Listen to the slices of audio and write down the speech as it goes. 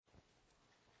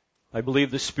I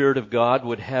believe the Spirit of God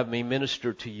would have me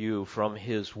minister to you from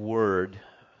His Word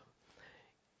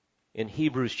in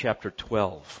Hebrews chapter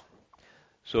 12.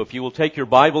 So if you will take your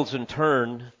Bibles and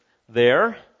turn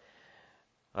there,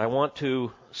 I want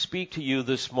to speak to you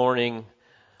this morning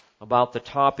about the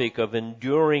topic of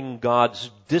enduring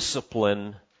God's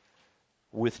discipline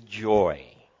with joy.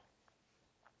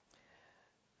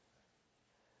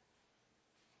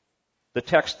 The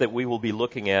text that we will be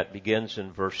looking at begins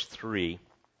in verse 3.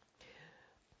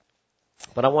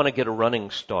 But I want to get a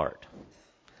running start.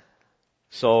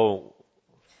 So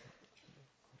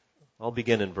I'll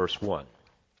begin in verse 1.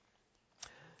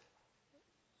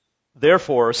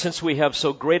 Therefore, since we have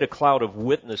so great a cloud of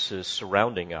witnesses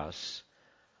surrounding us,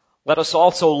 let us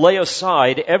also lay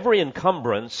aside every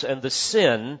encumbrance and the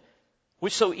sin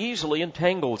which so easily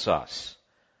entangles us.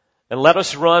 And let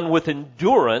us run with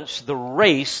endurance the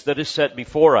race that is set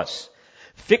before us,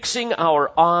 fixing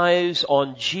our eyes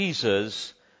on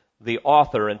Jesus, the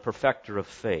author and perfecter of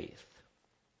faith,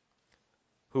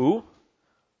 who,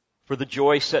 for the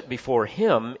joy set before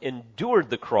him, endured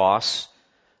the cross,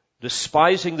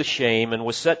 despising the shame, and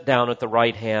was set down at the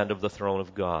right hand of the throne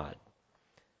of God.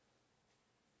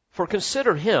 For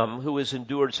consider him who has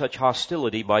endured such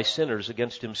hostility by sinners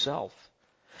against himself,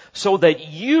 so that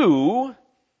you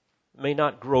may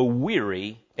not grow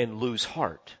weary and lose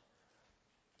heart.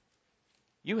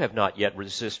 You have not yet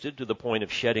resisted to the point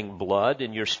of shedding blood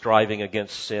in your striving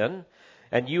against sin,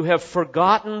 and you have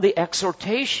forgotten the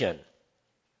exhortation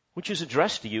which is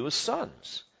addressed to you as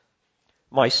sons.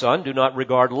 My son, do not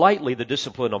regard lightly the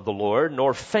discipline of the Lord,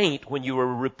 nor faint when you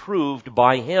are reproved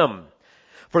by him.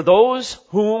 For those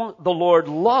whom the Lord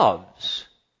loves,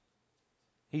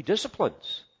 he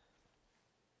disciplines,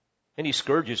 and he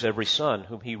scourges every son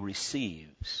whom he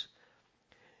receives.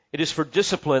 It is for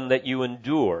discipline that you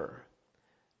endure.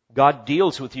 God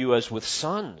deals with you as with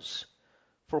sons.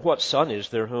 For what son is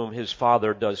there whom his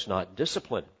father does not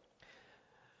discipline?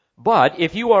 But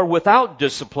if you are without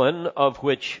discipline, of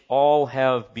which all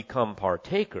have become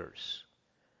partakers,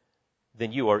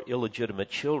 then you are illegitimate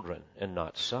children and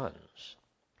not sons.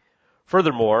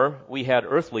 Furthermore, we had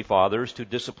earthly fathers to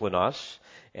discipline us,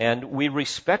 and we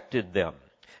respected them.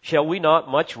 Shall we not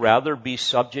much rather be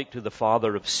subject to the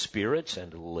Father of spirits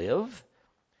and live?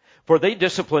 For they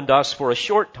disciplined us for a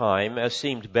short time as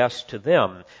seemed best to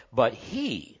them, but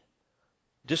he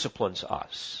disciplines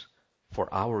us for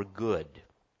our good,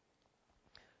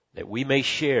 that we may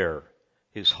share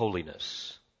his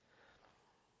holiness.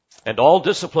 And all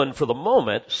discipline for the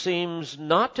moment seems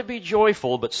not to be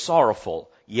joyful but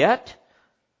sorrowful, yet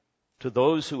to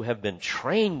those who have been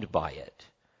trained by it,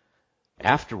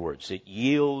 afterwards it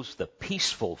yields the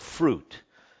peaceful fruit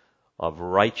of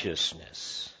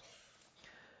righteousness.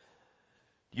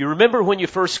 Do you remember when you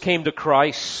first came to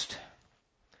Christ?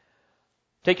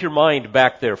 Take your mind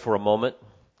back there for a moment.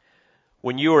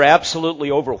 When you were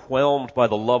absolutely overwhelmed by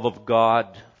the love of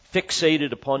God,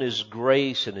 fixated upon his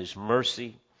grace and his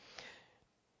mercy.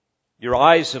 Your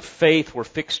eyes of faith were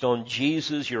fixed on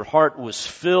Jesus. Your heart was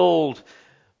filled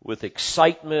with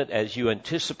excitement as you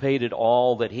anticipated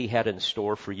all that he had in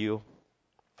store for you.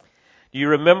 Do you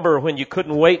remember when you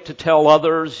couldn't wait to tell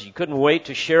others, you couldn't wait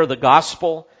to share the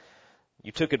gospel?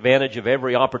 You took advantage of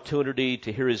every opportunity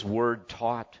to hear his word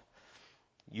taught.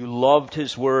 You loved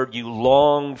his word. You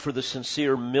longed for the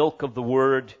sincere milk of the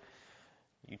word.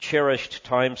 You cherished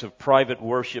times of private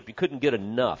worship. You couldn't get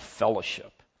enough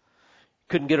fellowship. You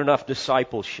couldn't get enough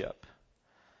discipleship.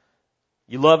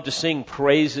 You loved to sing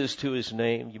praises to his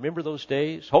name. You remember those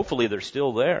days? Hopefully they're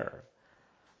still there.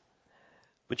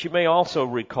 But you may also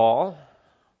recall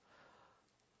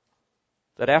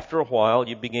that after a while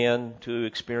you began to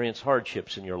experience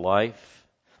hardships in your life.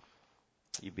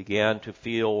 You began to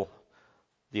feel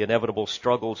the inevitable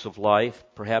struggles of life.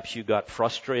 Perhaps you got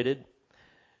frustrated.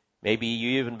 Maybe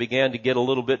you even began to get a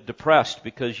little bit depressed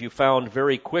because you found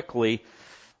very quickly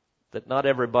that not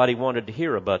everybody wanted to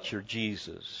hear about your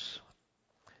Jesus.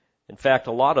 In fact,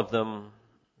 a lot of them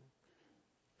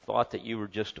thought that you were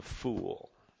just a fool.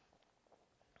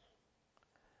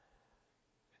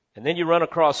 And then you run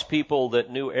across people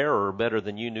that knew error better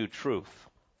than you knew truth.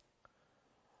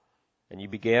 And you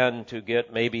began to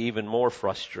get maybe even more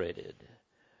frustrated.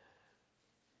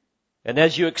 And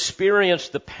as you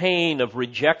experienced the pain of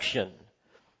rejection,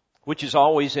 which is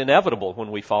always inevitable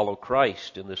when we follow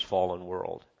Christ in this fallen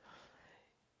world,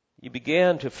 you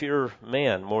began to fear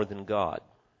man more than God.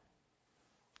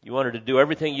 You wanted to do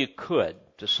everything you could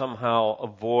to somehow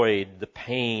avoid the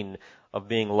pain of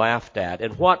being laughed at.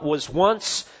 And what was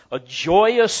once a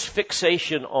joyous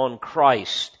fixation on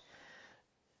Christ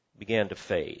began to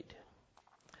fade.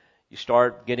 You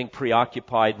start getting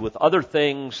preoccupied with other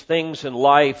things in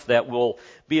life that will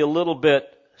be a little bit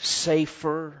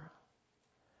safer.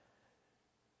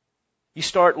 You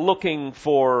start looking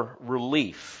for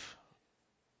relief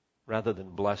rather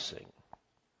than blessing.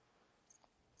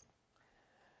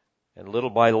 And little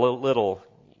by little,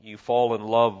 you fall in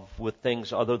love with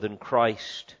things other than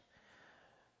Christ.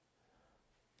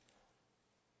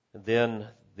 And then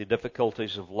the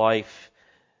difficulties of life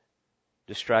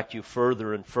distract you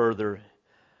further and further.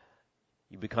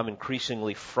 You become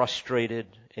increasingly frustrated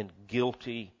and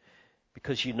guilty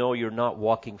because you know you're not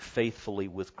walking faithfully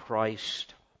with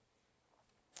Christ.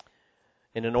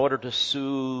 And in order to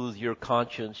soothe your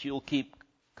conscience, you'll keep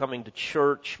coming to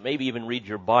church, maybe even read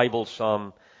your Bible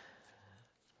some.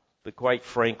 But quite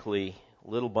frankly,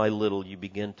 little by little, you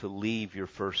begin to leave your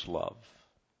first love.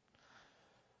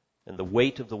 And the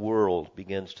weight of the world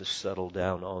begins to settle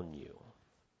down on you.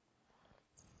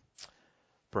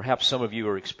 Perhaps some of you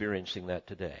are experiencing that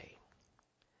today.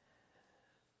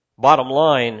 Bottom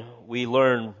line, we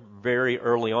learn very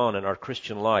early on in our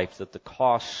Christian life that the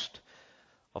cost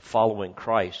of following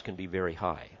Christ can be very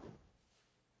high.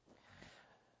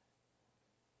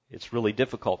 It's really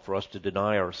difficult for us to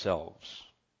deny ourselves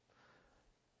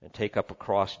and take up a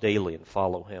cross daily and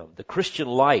follow Him. The Christian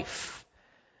life,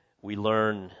 we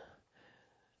learn,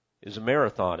 is a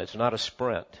marathon. It's not a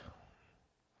sprint.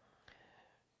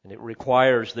 And it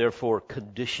requires, therefore,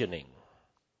 conditioning.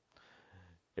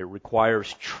 It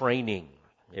requires training.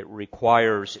 It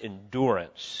requires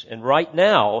endurance. And right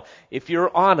now, if you're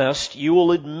honest, you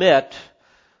will admit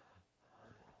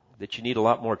that you need a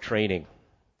lot more training.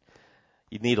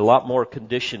 You need a lot more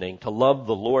conditioning to love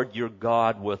the Lord your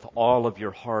God with all of your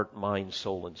heart, mind,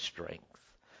 soul, and strength.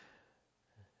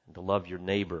 And to love your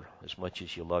neighbor as much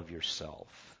as you love yourself.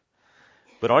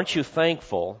 But aren't you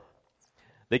thankful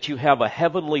that you have a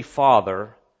heavenly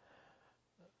Father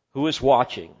who is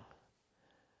watching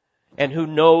and who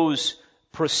knows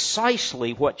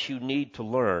precisely what you need to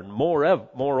learn?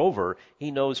 Moreover,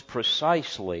 He knows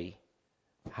precisely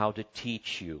how to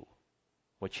teach you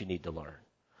what you need to learn,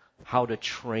 how to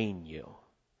train you.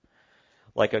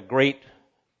 Like a great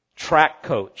track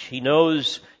coach, He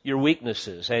knows your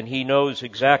weaknesses and He knows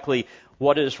exactly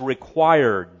what is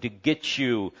required to get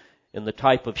you in the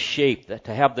type of shape,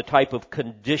 to have the type of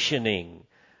conditioning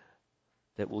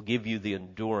that will give you the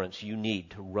endurance you need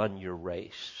to run your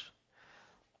race.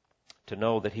 To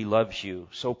know that He loves you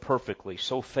so perfectly,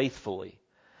 so faithfully,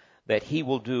 that He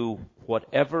will do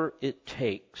whatever it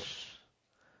takes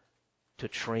to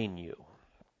train you.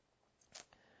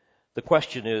 The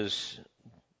question is,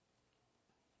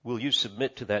 will you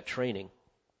submit to that training?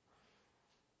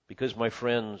 Because, my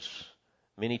friends,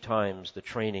 many times the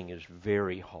training is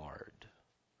very hard.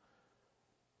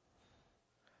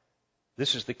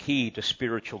 This is the key to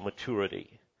spiritual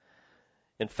maturity.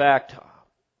 In fact,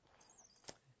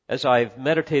 as I've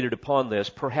meditated upon this,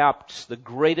 perhaps the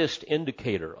greatest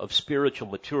indicator of spiritual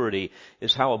maturity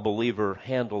is how a believer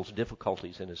handles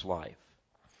difficulties in his life.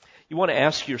 You want to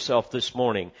ask yourself this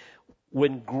morning,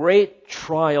 when great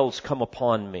trials come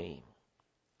upon me,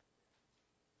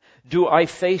 do I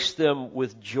face them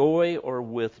with joy or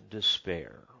with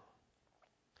despair?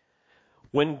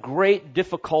 When great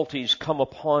difficulties come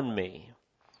upon me,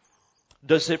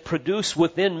 does it produce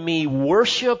within me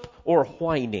worship or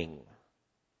whining?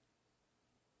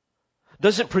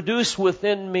 Does it produce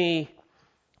within me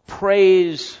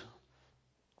praise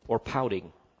or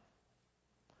pouting?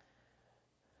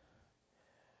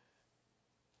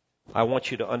 I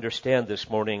want you to understand this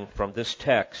morning from this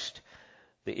text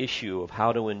the issue of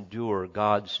how to endure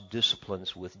God's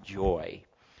disciplines with joy.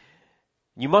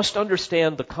 You must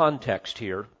understand the context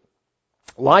here.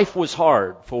 Life was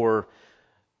hard for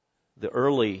the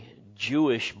early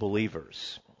Jewish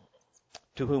believers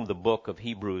to whom the book of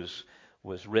Hebrews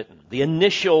was written. The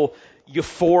initial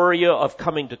euphoria of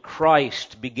coming to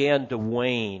Christ began to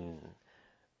wane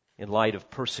in light of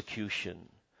persecution.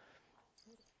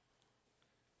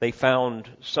 They found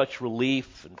such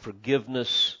relief and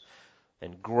forgiveness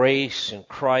and grace in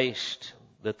Christ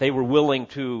that they were willing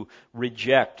to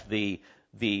reject the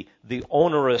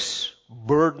onerous,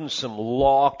 burdensome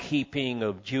law-keeping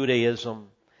of Judaism.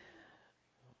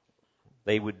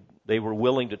 They were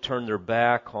willing to turn their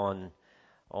back on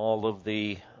all of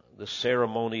the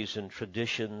ceremonies and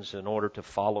traditions in order to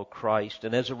follow Christ.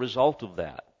 And as a result of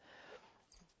that,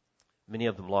 many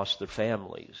of them lost their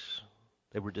families.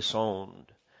 They were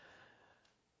disowned.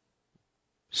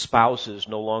 Spouses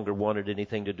no longer wanted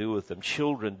anything to do with them.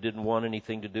 Children didn't want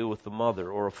anything to do with the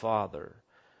mother or a father,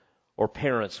 or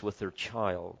parents with their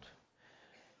child.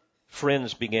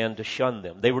 Friends began to shun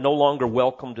them. They were no longer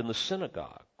welcomed in the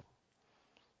synagogue.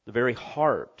 the very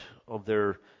heart of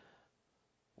their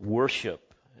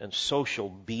worship and social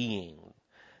being.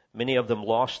 Many of them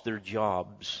lost their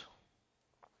jobs.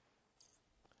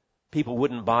 People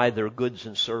wouldn't buy their goods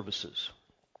and services.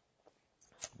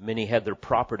 Many had their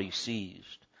property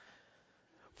seized.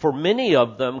 For many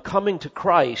of them, coming to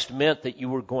Christ meant that you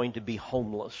were going to be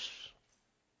homeless.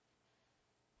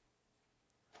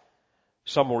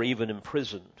 Some were even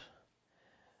imprisoned.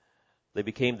 They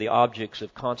became the objects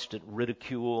of constant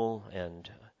ridicule and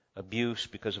abuse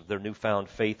because of their newfound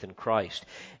faith in Christ.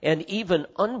 And even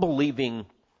unbelieving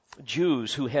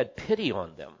Jews who had pity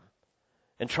on them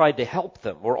and tried to help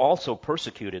them were also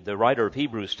persecuted. The writer of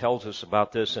Hebrews tells us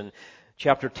about this in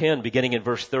chapter 10, beginning in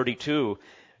verse 32,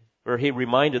 where he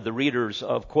reminded the readers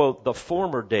of, quote, the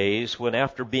former days when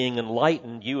after being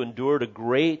enlightened you endured a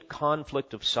great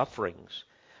conflict of sufferings,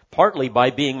 partly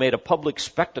by being made a public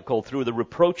spectacle through the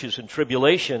reproaches and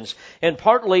tribulations, and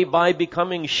partly by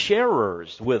becoming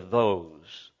sharers with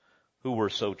those who were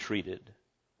so treated.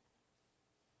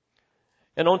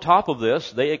 And on top of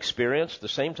this, they experienced the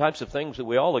same types of things that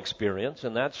we all experience,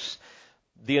 and that's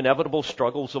the inevitable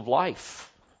struggles of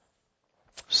life.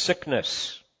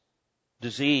 Sickness,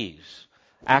 disease,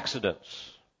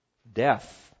 accidents,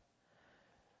 death.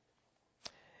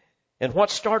 And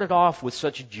what started off with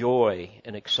such joy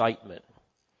and excitement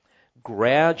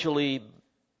gradually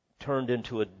turned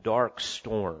into a dark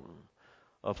storm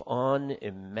of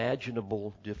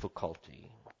unimaginable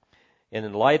difficulty. And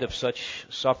in light of such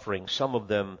suffering, some of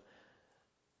them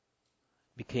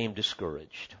became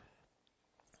discouraged.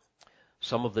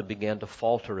 Some of them began to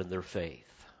falter in their faith.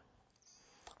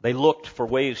 They looked for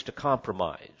ways to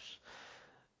compromise.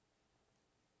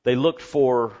 They looked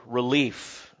for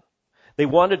relief. They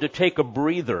wanted to take a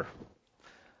breather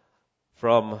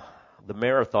from the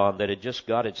marathon that had just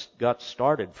got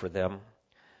started for them,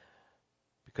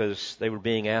 because they were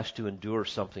being asked to endure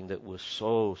something that was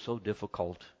so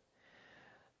difficult.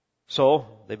 So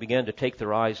they began to take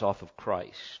their eyes off of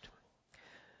Christ.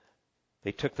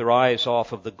 They took their eyes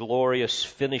off of the glorious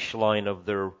finish line of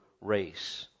their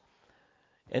race.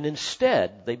 And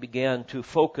instead, they began to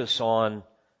focus on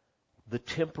the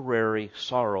temporary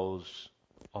sorrows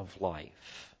of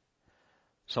life,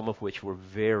 some of which were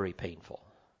very painful.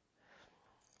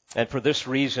 And for this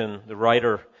reason, the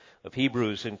writer of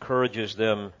Hebrews encourages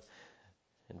them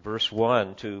in verse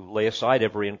 1 to lay aside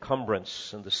every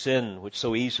encumbrance and the sin which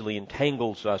so easily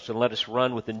entangles us, and let us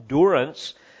run with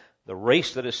endurance the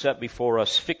race that is set before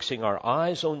us, fixing our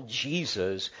eyes on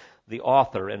Jesus, the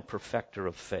author and perfecter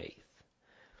of faith.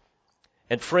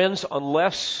 And friends,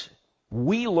 unless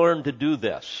we learn to do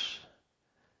this,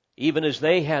 even as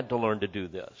they had to learn to do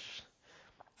this,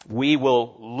 we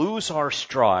will lose our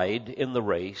stride in the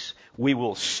race, we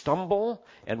will stumble,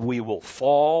 and we will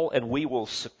fall, and we will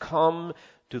succumb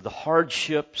to the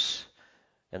hardships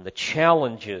and the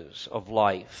challenges of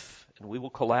life, and we will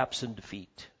collapse in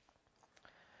defeat.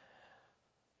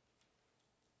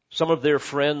 Some of their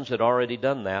friends had already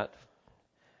done that,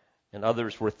 and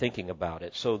others were thinking about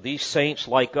it. So these saints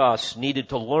like us needed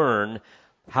to learn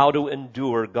how to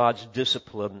endure God's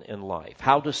discipline in life,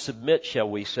 how to submit, shall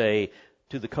we say,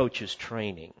 to the coach's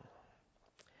training.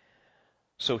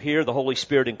 So here the Holy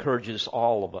Spirit encourages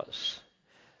all of us.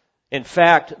 In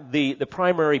fact, the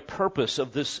primary purpose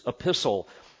of this epistle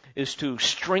is to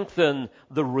strengthen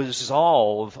the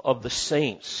resolve of the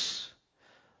saints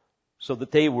so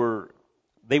that they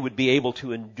would be able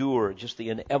to endure just the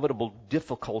inevitable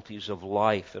difficulties of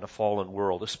life in a fallen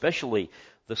world, especially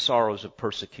the sorrows of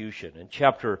persecution. In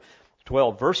chapter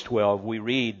 12, verse 12, we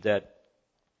read that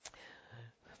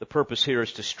the purpose here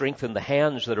is to strengthen the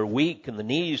hands that are weak and the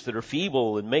knees that are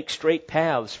feeble, and make straight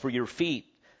paths for your feet,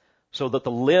 so that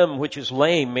the limb which is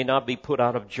lame may not be put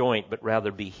out of joint, but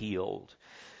rather be healed.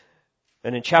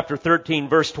 And in chapter 13,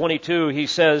 verse 22, he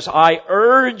says, I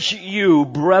urge you,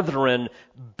 brethren,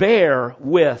 bear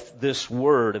with this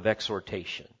word of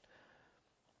exhortation.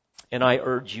 And I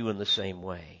urge you in the same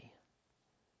way.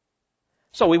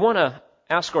 So we want to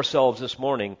ask ourselves this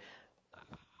morning,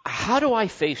 how do I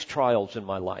face trials in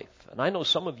my life? And I know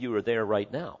some of you are there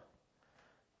right now.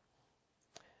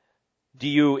 Do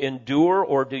you endure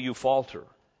or do you falter?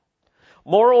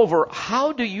 Moreover,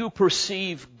 how do you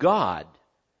perceive God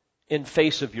in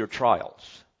face of your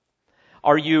trials?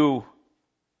 Are you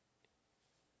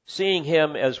seeing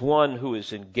Him as one who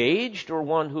is engaged or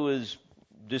one who is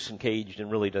disengaged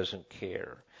and really doesn't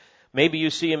care? Maybe you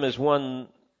see Him as one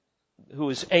who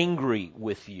is angry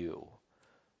with you,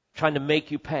 trying to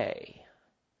make you pay.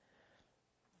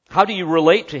 How do you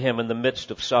relate to Him in the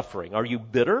midst of suffering? Are you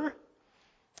bitter?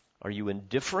 Are you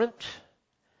indifferent?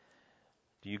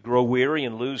 Do you grow weary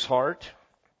and lose heart?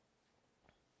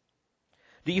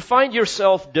 Do you find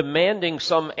yourself demanding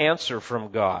some answer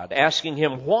from God, asking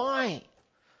Him, why?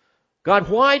 God,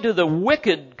 why do the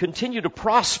wicked continue to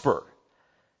prosper?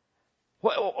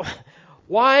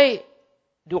 Why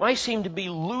do I seem to be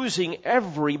losing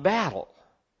every battle?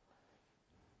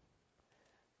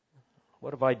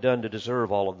 What have I done to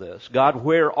deserve all of this? God,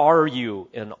 where are you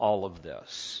in all of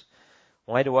this?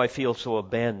 Why do I feel so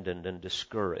abandoned and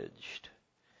discouraged?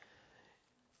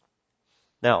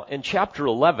 Now, in chapter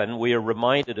 11, we are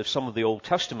reminded of some of the Old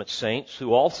Testament saints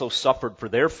who also suffered for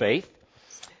their faith.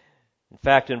 In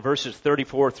fact, in verses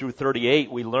 34 through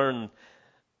 38, we learn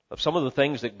of some of the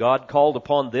things that God called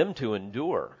upon them to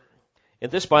endure.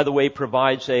 And this, by the way,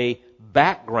 provides a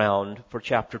background for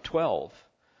chapter 12.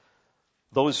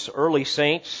 Those early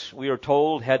saints, we are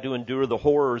told, had to endure the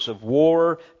horrors of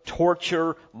war,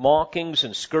 torture, mockings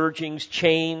and scourgings,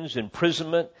 chains,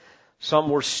 imprisonment. Some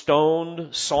were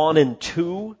stoned, sawn in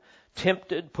two,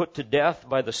 tempted, put to death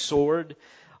by the sword.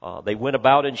 They went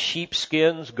about in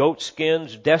sheepskins,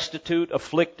 goatskins, destitute,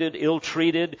 afflicted,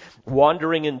 ill-treated,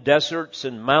 wandering in deserts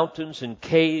and mountains and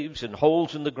caves and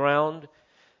holes in the ground.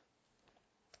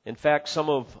 In fact, some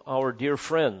of our dear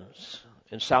friends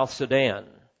in South Sudan,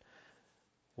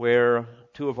 where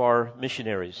two of our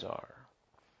missionaries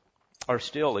are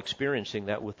still experiencing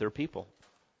that with their people.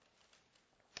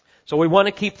 So we want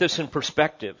to keep this in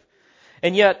perspective.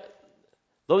 And yet,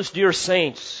 those dear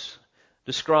saints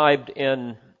described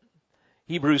in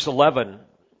Hebrews 11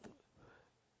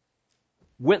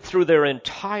 went through their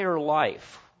entire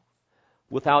life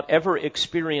without ever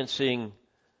experiencing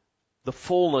the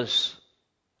fullness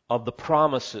of the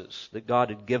promises that God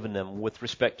had given them with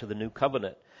respect to the new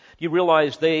covenant. You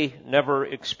realize they never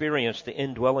experienced the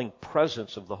indwelling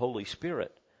presence of the Holy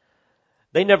Spirit.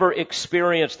 They never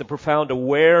experienced the profound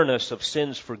awareness of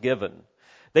sins forgiven.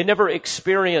 They never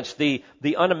experienced the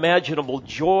unimaginable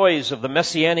joys of the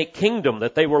Messianic kingdom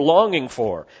that they were longing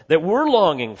for, that we're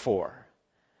longing for.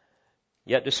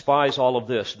 Yet despite all of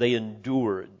this, they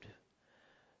endured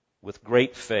with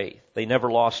great faith. They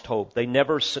never lost hope. They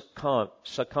never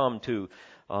succumbed to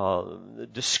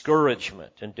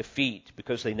discouragement and defeat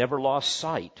because they never lost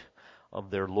sight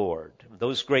of their Lord.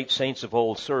 Those great saints of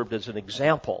old served as an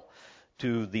example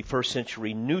to the first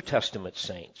century New Testament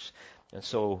saints. And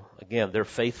so, again, their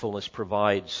faithfulness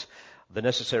provides the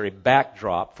necessary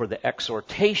backdrop for the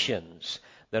exhortations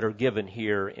that are given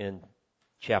here in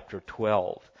chapter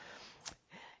 12.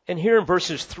 And here in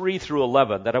verses 3 through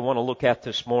 11 that I want to look at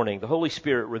this morning, the Holy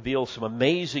Spirit reveals some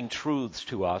amazing truths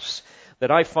to us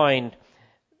that I find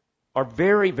are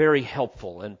very, very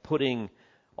helpful in putting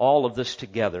all of this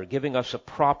together, giving us a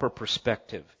proper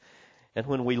perspective. And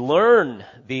when we learn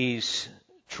these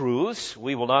truths,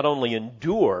 we will not only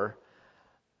endure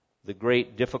the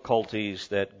great difficulties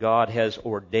that God has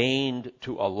ordained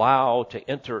to allow to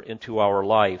enter into our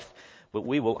life, but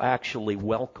we will actually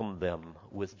welcome them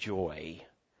with joy,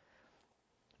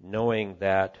 knowing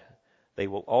that they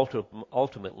will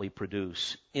ultimately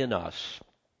produce in us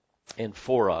and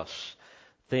for us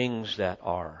things that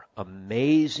are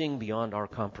amazing beyond our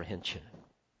comprehension.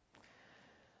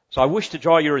 So I wish to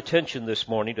draw your attention this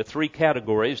morning to three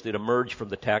categories that emerge from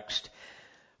the text.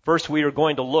 First, we are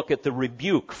going to look at the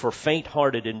rebuke for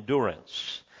faint-hearted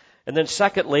endurance. And then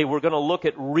secondly, we're going to look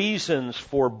at reasons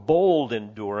for bold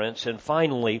endurance. And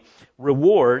finally,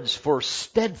 rewards for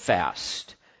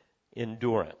steadfast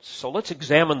endurance. So let's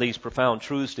examine these profound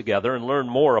truths together and learn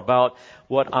more about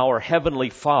what our Heavenly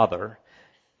Father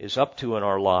is up to in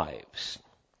our lives.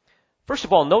 First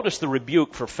of all, notice the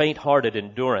rebuke for faint-hearted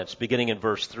endurance, beginning in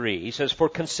verse 3. He says, "For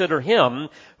consider him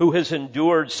who has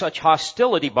endured such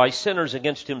hostility by sinners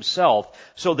against himself,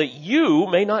 so that you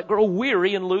may not grow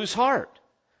weary and lose heart."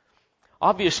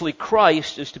 Obviously,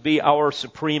 Christ is to be our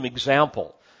supreme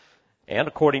example. And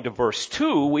according to verse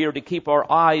 2, we are to keep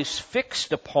our eyes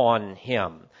fixed upon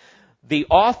him. The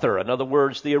author, in other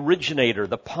words, the originator,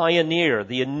 the pioneer,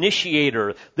 the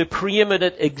initiator, the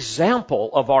preeminent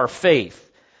example of our faith.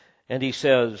 And he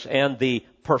says, and the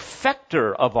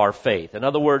perfecter of our faith. In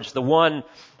other words, the one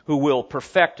who will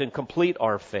perfect and complete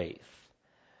our faith,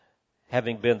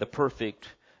 having been the perfect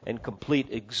and complete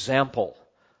example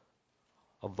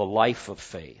of the life of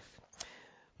faith.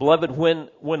 Beloved, when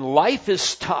life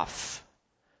is tough,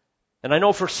 and I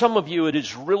know for some of you it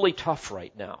is really tough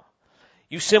right now,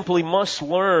 you simply must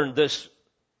learn this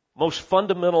most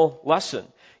fundamental lesson.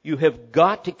 You have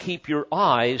got to keep your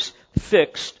eyes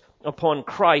fixed upon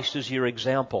Christ as your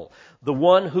example, the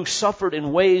one who suffered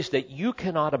in ways that you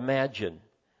cannot imagine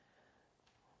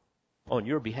on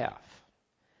your behalf.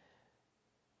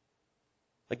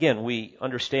 Again, we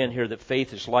understand here that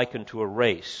faith is likened to a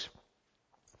race.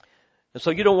 And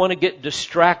so you don't want to get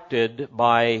distracted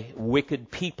by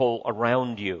wicked people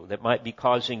around you that might be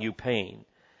causing you pain.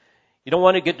 You don't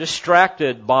want to get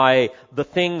distracted by the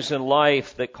things in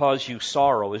life that cause you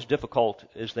sorrow, as difficult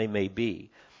as they may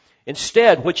be.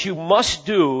 Instead, what you must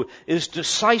do is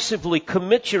decisively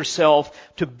commit yourself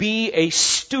to be a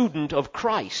student of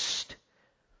Christ.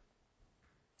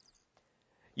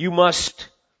 You must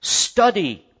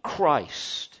study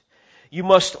Christ. You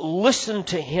must listen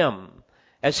to Him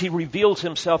as He reveals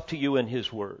Himself to you in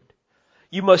His Word.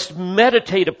 You must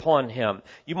meditate upon Him.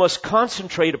 You must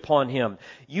concentrate upon Him.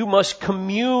 You must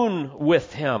commune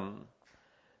with Him.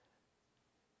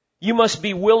 You must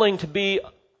be willing to be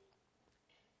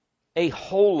a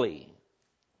holy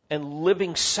and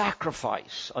living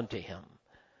sacrifice unto Him.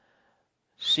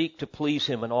 Seek to please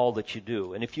Him in all that you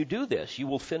do. And if you do this, you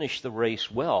will finish the race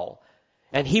well.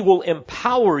 And He will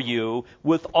empower you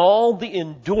with all the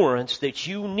endurance that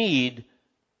you need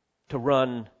to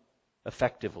run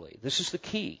effectively. This is the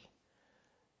key.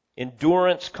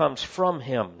 Endurance comes from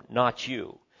Him, not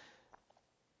you.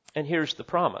 And here's the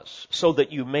promise, so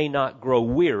that you may not grow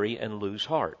weary and lose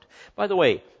heart. By the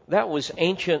way, that was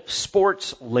ancient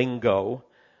sports lingo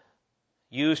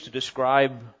used to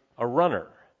describe a runner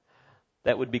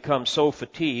that would become so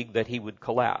fatigued that he would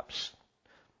collapse.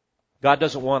 God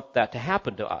doesn't want that to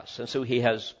happen to us, and so He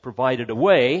has provided a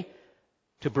way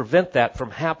to prevent that from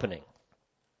happening.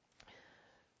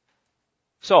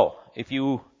 So, if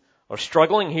you are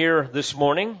struggling here this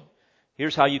morning,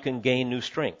 here's how you can gain new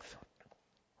strength.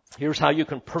 Here's how you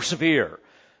can persevere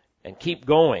and keep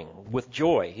going with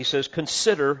joy. He says,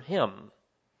 consider Him.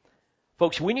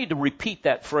 Folks, we need to repeat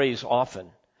that phrase often.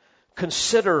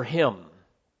 Consider Him.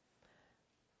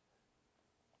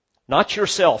 Not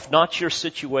yourself, not your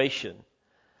situation.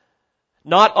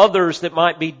 Not others that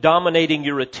might be dominating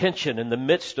your attention in the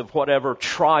midst of whatever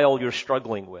trial you're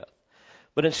struggling with.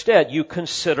 But instead, you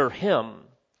consider Him.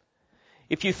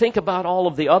 If you think about all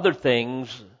of the other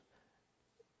things,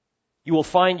 you will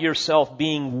find yourself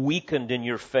being weakened in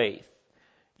your faith.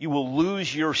 You will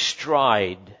lose your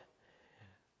stride.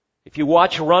 If you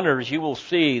watch runners, you will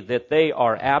see that they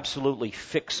are absolutely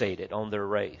fixated on their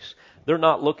race. They're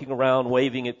not looking around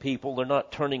waving at people. They're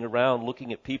not turning around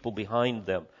looking at people behind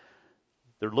them.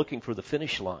 They're looking for the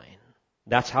finish line.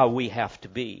 That's how we have to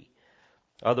be.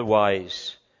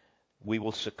 Otherwise, we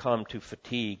will succumb to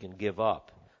fatigue and give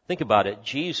up. Think about it.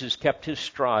 Jesus kept His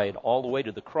stride all the way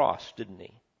to the cross, didn't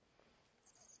He?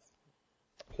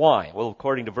 Why? Well,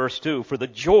 according to verse 2, for the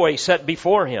joy set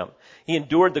before Him, He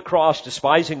endured the cross,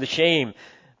 despising the shame.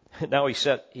 Now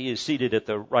He is seated at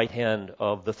the right hand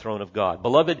of the throne of God.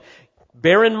 Beloved,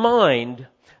 bear in mind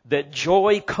that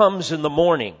joy comes in the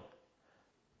morning.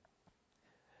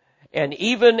 And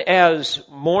even as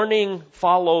morning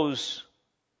follows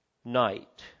night,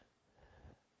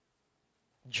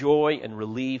 joy and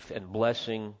relief and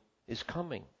blessing is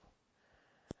coming.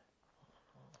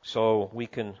 So we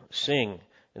can sing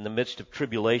in the midst of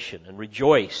tribulation and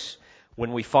rejoice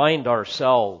when we find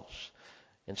ourselves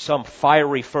in some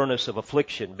fiery furnace of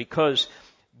affliction, because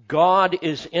God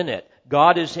is in it.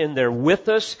 God is in there with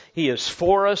us. He is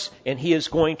for us, and He is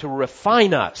going to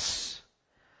refine us.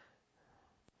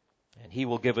 And He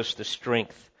will give us the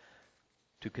strength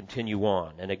to continue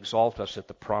on and exalt us at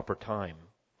the proper time.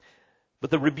 But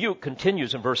the rebuke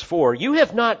continues in verse 4. You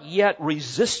have not yet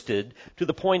resisted to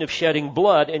the point of shedding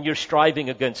blood, and you're striving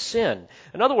against sin.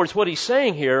 In other words, what he's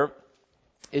saying here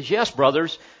is, yes,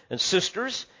 brothers and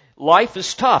sisters, life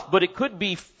is tough, but it could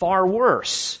be far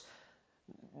worse.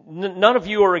 None of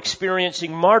you are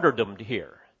experiencing martyrdom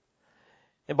here.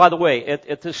 And by the way,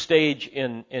 at this stage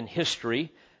in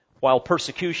history, while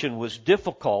persecution was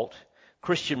difficult,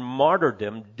 Christian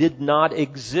martyrdom did not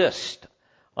exist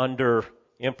under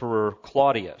Emperor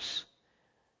Claudius.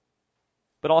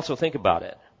 But also think about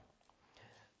it.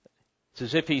 It's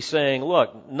as if he's saying,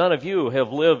 look, none of you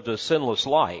have lived a sinless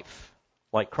life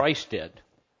like Christ did.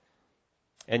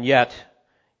 And yet,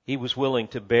 He was willing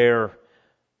to bear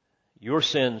your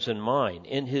sins and mine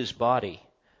in His body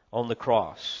on the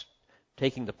cross,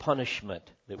 taking the punishment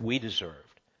that we deserved.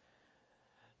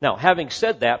 Now, having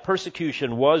said that,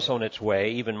 persecution was on its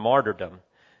way, even martyrdom.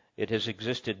 It has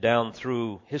existed down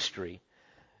through history.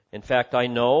 In fact, I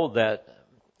know that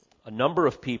a number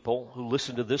of people who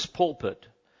listen to this pulpit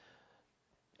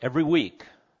every week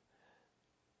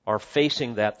are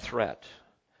facing that threat.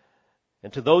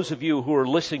 And to those of you who are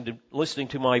listening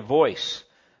to my voice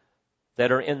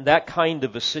that are in that kind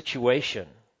of a situation,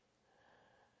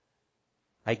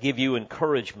 I give you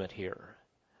encouragement here.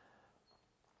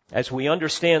 As we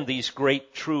understand these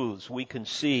great truths, we can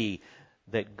see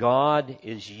that God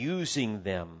is using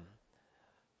them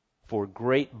for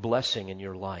great blessing in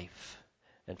your life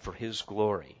and for His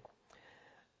glory.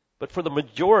 But for the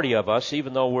majority of us,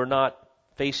 even though we're not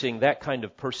facing that kind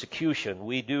of persecution,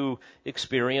 we do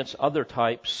experience other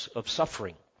types of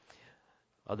suffering,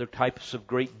 other types of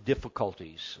great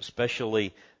difficulties,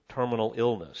 especially terminal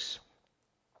illness.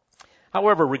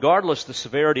 However, regardless of the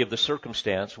severity of the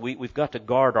circumstance, we've got to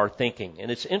guard our thinking. And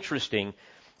it's interesting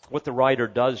what the writer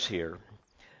does here.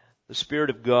 The Spirit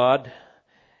of God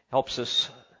helps us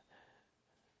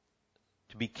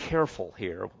to be careful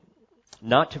here,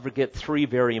 not to forget three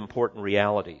very important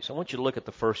realities. I want you to look at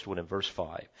the first one in verse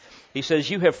 5. He says,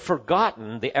 "You have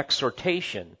forgotten the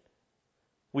exhortation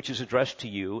which is addressed to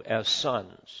you as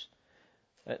sons."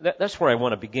 That's where I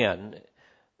want to begin.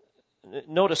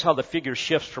 Notice how the figure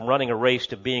shifts from running a race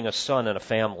to being a son in a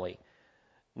family.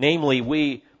 Namely,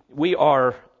 we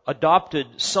are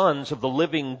adopted sons of the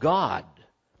living God.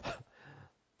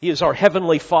 He is our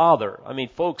heavenly Father. I mean,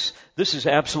 folks, this is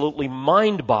absolutely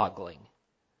mind-boggling.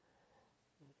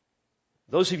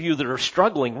 Those of you that are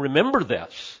struggling, remember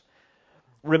this.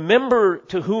 Remember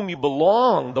to whom you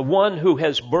belong, the one who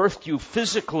has birthed you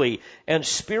physically and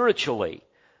spiritually.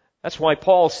 That's why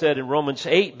Paul said in Romans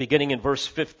 8, beginning in verse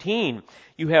 15,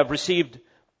 you have received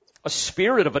a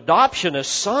spirit of adoption as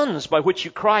sons by which you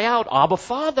cry out, Abba,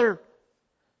 Father.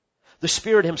 The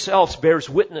Spirit Himself bears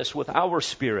witness with our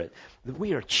spirit that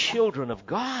we are children of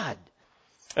God.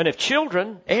 And if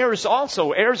children, heirs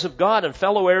also, heirs of God and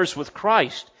fellow heirs with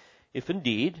Christ, if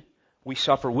indeed we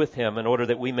suffer with Him in order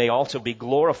that we may also be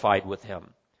glorified with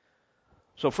Him.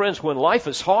 So friends, when life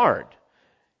is hard,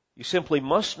 you simply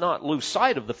must not lose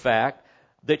sight of the fact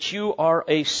that you are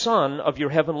a son of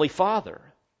your Heavenly Father.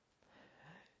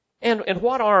 And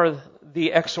what are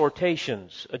the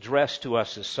exhortations addressed to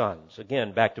us as sons?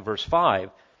 Again, back to verse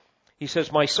 5. He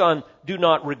says, "My son, do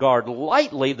not regard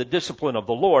lightly the discipline of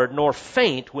the Lord, nor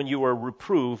faint when you are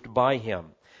reproved by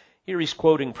Him." Here he's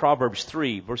quoting Proverbs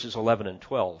 3, verses 11 and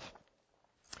 12.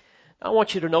 Now, I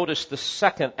want you to notice the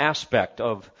second aspect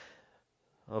of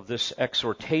this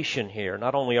exhortation here.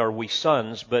 Not only are we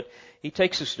sons, but he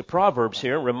takes us to Proverbs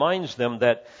here and reminds them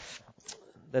that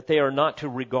they are not to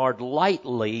regard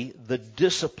lightly the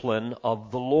discipline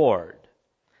of the Lord.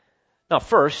 Now,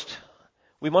 first,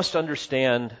 we must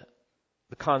understand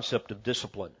the concept of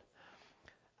discipline.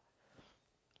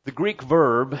 The Greek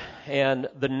verb and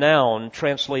the noun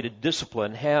translated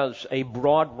discipline has a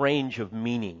broad range of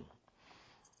meaning.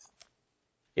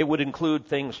 It would include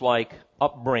things like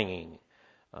upbringing.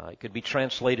 It could be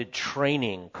translated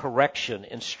training, correction,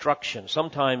 instruction.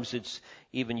 Sometimes it's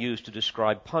even used to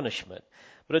describe punishment.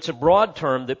 But it's a broad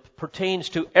term that pertains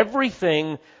to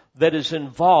everything that is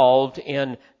involved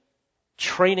in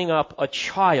training up a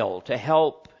child to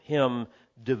help him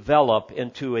develop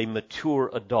into a mature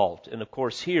adult. And of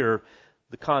course here,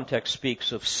 the context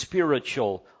speaks of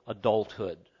spiritual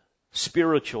adulthood,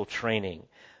 spiritual training,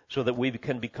 so that we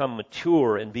can become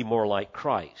mature and be more like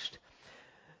Christ.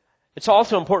 It's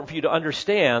also important for you to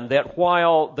understand that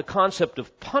while the concept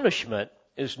of punishment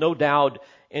is no doubt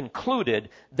included,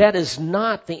 that is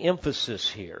not the emphasis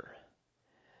here.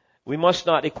 We must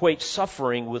not equate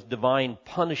suffering with divine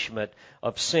punishment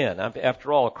of sin.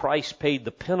 After all, Christ paid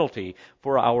the penalty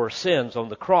for our sins on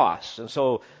the cross. And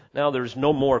so now there's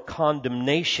no more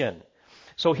condemnation.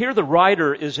 So here the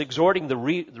writer is exhorting the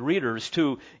readers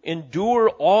to endure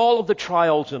all of the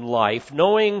trials in life,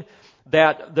 knowing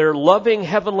that their loving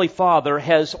Heavenly Father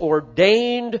has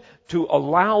ordained to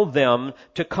allow them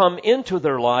to come into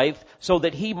their life so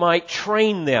that He might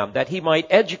train them, that He might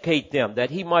educate them,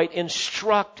 that He might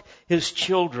instruct His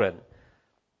children.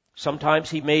 Sometimes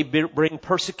He may bring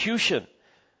persecution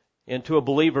into a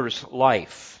believer's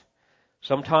life.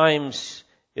 Sometimes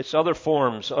it's other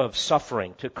forms of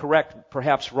suffering to correct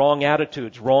perhaps wrong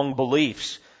attitudes, wrong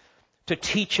beliefs, to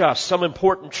teach us some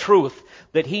important truth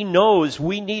that He knows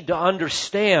we need to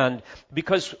understand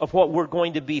because of what we're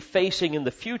going to be facing in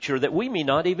the future that we may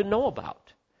not even know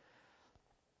about.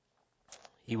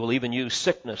 He will even use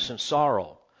sickness and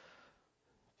sorrow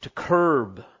to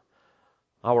curb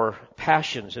our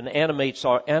passions and animate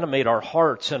our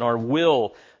hearts and our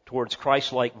will towards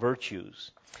Christ-like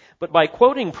virtues. But by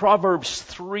quoting Proverbs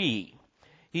 3,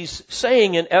 he's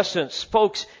saying in essence,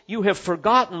 folks, you have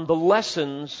forgotten the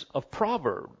lessons of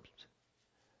Proverbs.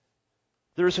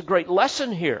 There's a great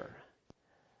lesson here.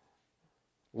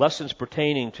 Lessons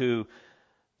pertaining to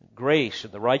grace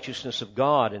and the righteousness of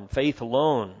God and faith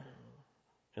alone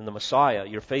in the Messiah,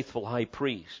 your faithful high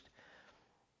priest.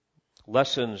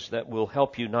 Lessons that will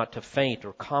help you not to faint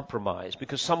or compromise,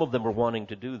 because some of them are wanting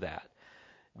to do that.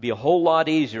 It'd be a whole lot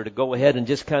easier to go ahead and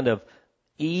just kind of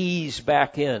ease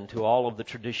back into all of the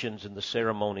traditions and the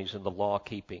ceremonies and the law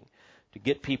keeping to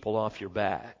get people off your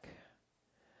back.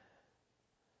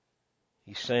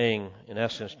 He's saying, in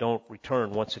essence, don't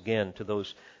return once again to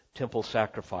those temple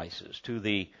sacrifices, to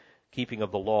the keeping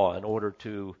of the law in order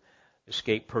to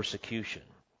escape persecution.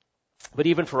 But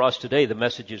even for us today, the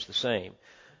message is the same.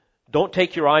 Don't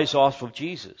take your eyes off of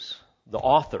Jesus, the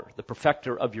author, the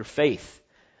perfecter of your faith.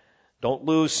 Don't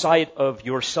lose sight of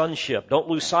your sonship. Don't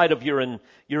lose sight of your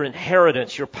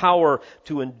inheritance, your power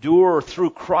to endure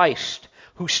through Christ,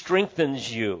 who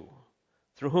strengthens you,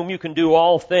 through whom you can do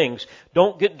all things.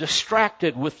 Don't get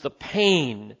distracted with the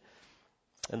pain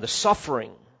and the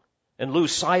suffering and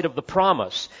lose sight of the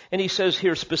promise. And he says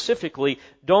here specifically,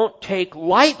 don't take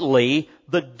lightly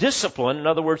the discipline, in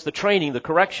other words, the training, the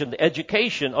correction, the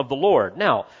education of the Lord.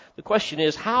 Now, the question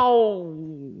is, how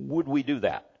would we do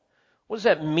that? What does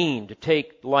that mean to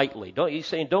take lightly? He's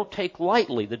saying, don't take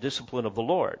lightly the discipline of the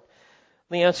Lord.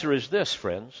 And the answer is this,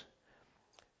 friends.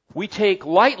 We take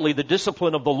lightly the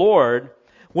discipline of the Lord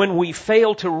when we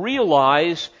fail to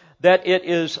realize that it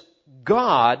is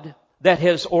God that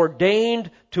has ordained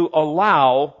to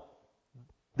allow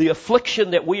the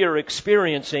affliction that we are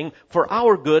experiencing for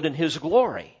our good and His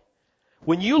glory.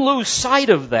 When you lose sight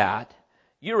of that,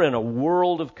 you're in a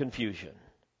world of confusion.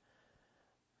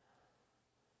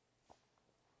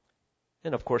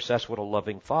 And of course, that's what a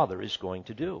loving Father is going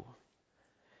to do.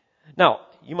 Now,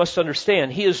 you must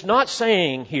understand, He is not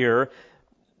saying here,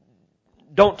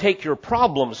 don't take your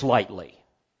problems lightly.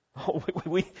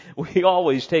 We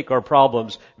always take our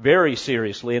problems very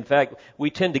seriously. In fact, we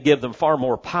tend to give them far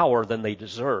more power than they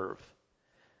deserve.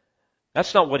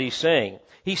 That's not what He's saying.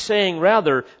 He's saying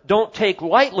rather, don't take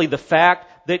lightly the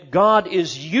fact that God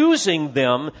is using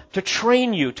them to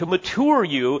train you, to mature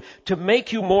you, to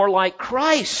make you more like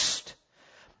Christ.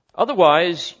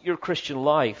 Otherwise, your Christian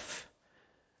life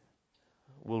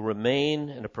will remain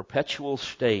in a perpetual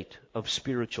state of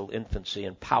spiritual infancy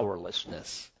and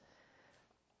powerlessness.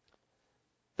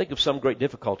 Think of some great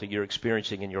difficulty you're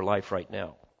experiencing in your life right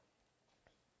now.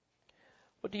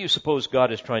 What do you suppose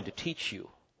God is trying to teach you?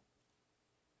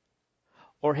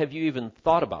 Or have you even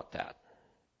thought about that?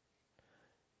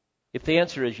 If the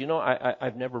answer is,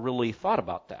 I've never really thought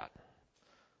about that,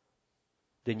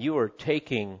 then you are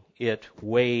taking it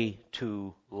way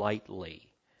too lightly.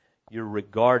 You're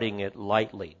regarding it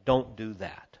lightly. Don't do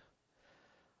that.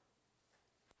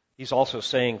 He's also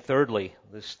saying, thirdly,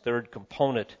 this third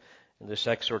component in this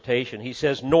exhortation, he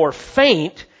says, nor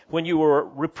faint when you are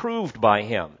reproved by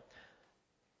Him.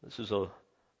 This is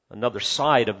another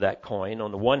side of that coin.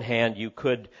 On the one hand, you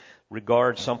could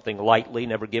regard something lightly,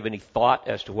 never give any thought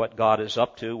as to what God is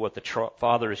up to, what the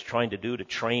Father is trying to do to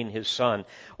train His Son.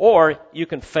 Or you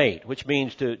can faint, which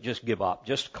means to just give up,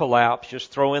 just collapse,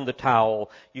 just throw in the towel.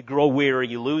 You grow weary,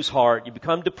 you lose heart, you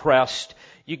become depressed,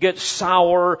 you get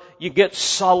sour, you get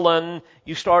sullen,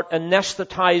 you start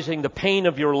anesthetizing the pain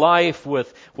of your life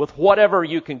with whatever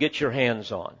you can get your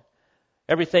hands on.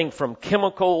 Everything from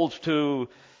chemicals to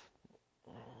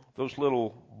those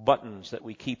little buttons that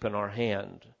we keep in our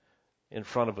hand in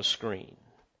front of a screen.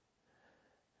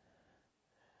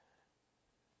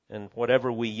 And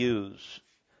whatever we use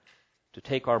to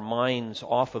take our minds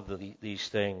off of these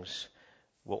things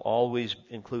will always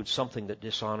include something that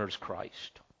dishonors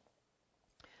Christ.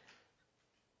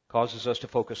 Causes us to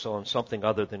focus on something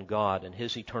other than God and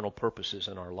His eternal purposes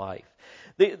in our life.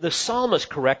 The psalmist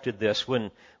corrected this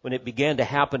when it began to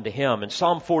happen to him. In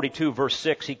Psalm 42, verse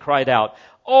 6, he cried out,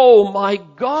 "Oh my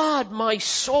God, my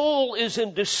soul is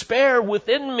in despair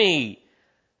within me."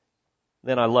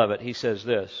 Then I love it. He says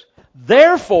this,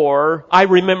 "Therefore I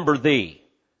remember Thee."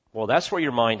 Well, that's where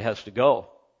your mind has to go.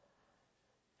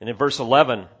 And in verse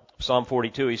 11, Psalm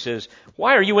 42, he says,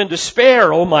 "Why are you in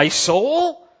despair, O my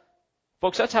soul?"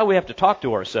 Folks, that's how we have to talk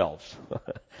to ourselves.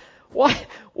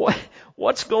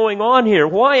 What's going on here?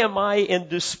 Why am I in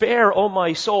despair, O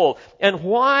my soul? And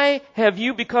why have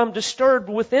you become disturbed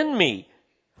within me?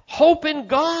 Hope in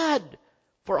God,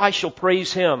 for I shall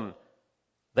praise Him,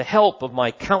 the help of my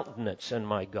countenance and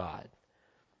my God.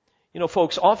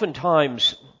 Folks,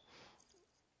 oftentimes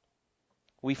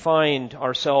we find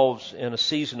ourselves in a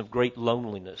season of great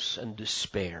loneliness and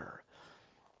despair.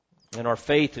 And our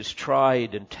faith is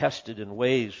tried and tested in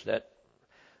ways that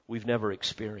we've never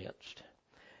experienced.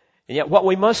 And yet what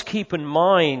we must keep in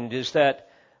mind is that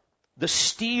the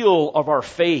steel of our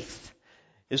faith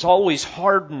is always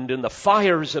hardened in the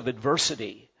fires of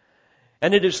adversity.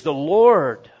 And it is the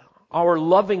Lord, our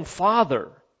loving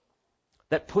Father,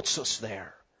 that puts us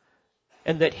there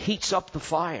and that heats up the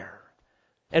fire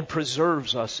and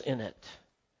preserves us in it.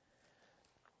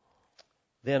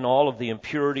 then all of the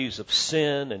impurities of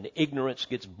sin and ignorance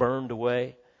gets burned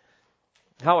away.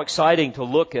 How exciting to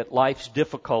look at life's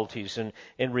difficulties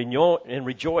and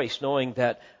rejoice knowing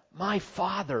that my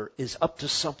Father is up to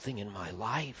something in my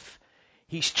life.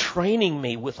 He's training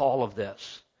me with all of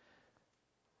this.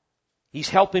 He's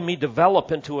helping me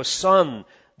develop into a son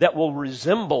that will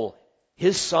resemble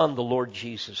His Son, the Lord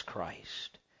Jesus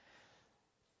Christ.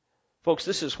 Folks,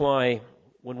 this is why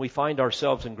when we find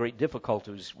ourselves in great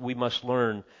difficulties, we must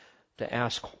learn to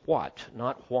ask what,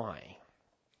 not why.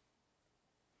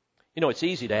 You know, it's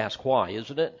easy to ask why,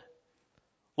 isn't it?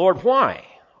 Lord, why?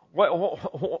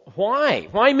 Why?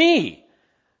 Why me?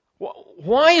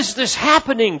 Why is this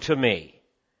happening to me?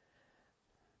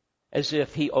 As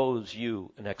if He owes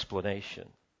you an explanation.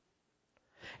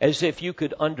 As if you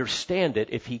could understand it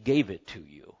if He gave it to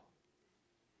you.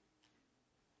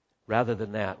 Rather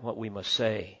than that, what we must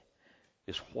say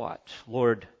is what?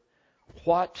 Lord,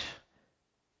 what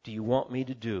do you want me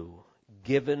to do,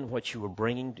 given what you are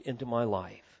bringing into my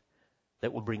life,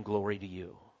 that will bring glory to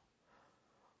you?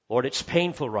 Lord, it's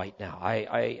painful right now.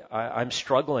 I'm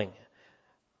struggling.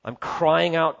 I'm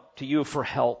crying out to you for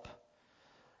help.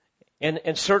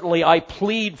 And certainly I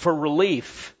plead for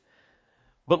relief.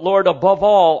 But Lord, above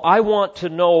all, I want to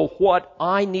know what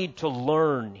I need to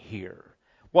learn here,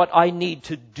 what I need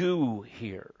to do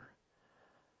here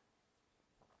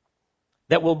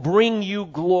that will bring you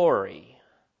glory.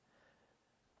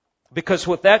 Because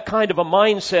with that kind of a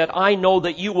mindset, I know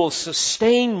that you will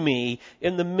sustain me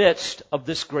in the midst of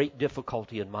this great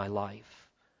difficulty in my life.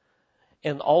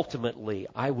 And ultimately,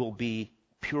 I will be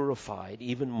purified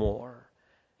even more.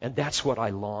 And that's what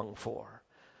I long for.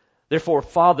 Therefore,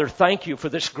 Father, thank you for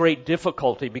this great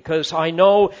difficulty, because I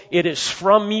know it is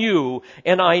from you,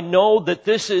 and I know that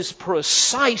this is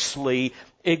precisely,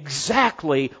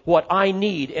 exactly what I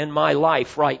need in my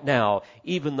life right now,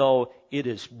 even though it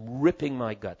is ripping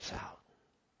my guts out.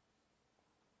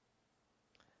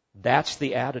 That's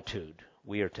the attitude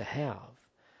we are to have.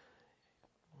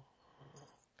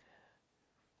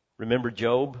 Remember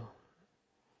Job?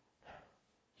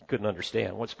 He couldn't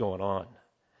understand what's going on.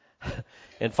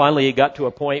 And finally he got to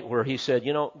a point where he said,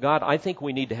 you know, God, I think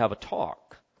we need to have a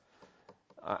talk.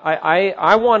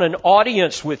 I want an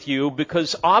audience with you,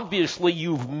 because obviously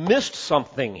you've missed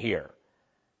something here.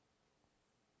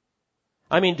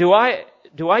 I mean, do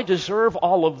I deserve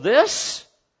all of this?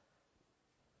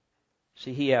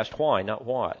 See, he asked why, not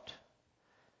what.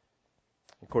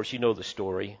 Of course, you know the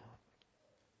story.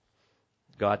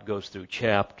 God goes through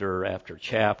chapter after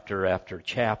chapter after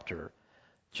chapter,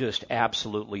 just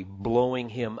absolutely blowing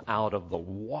him out of the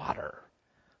water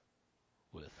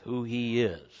with who he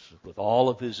is, with all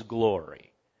of his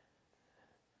glory.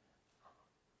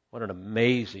 What an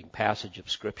amazing passage of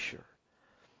Scripture.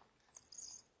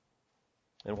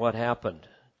 And what happened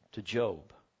to Job?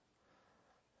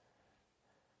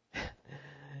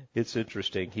 It's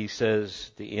interesting. He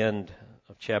says, at the end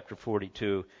of chapter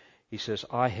 42, he says,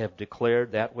 I have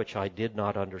declared that which I did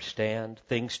not understand,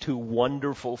 things too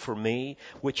wonderful for me,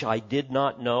 which I did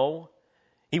not know.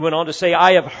 He went on to say,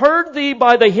 I have heard thee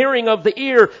by the hearing of the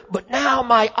ear, but now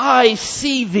my eyes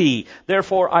see thee.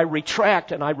 Therefore I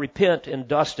retract and I repent in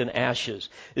dust and ashes.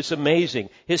 It's amazing.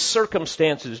 His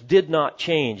circumstances did not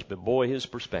change, but boy, his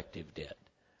perspective did.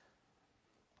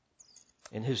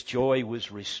 And his joy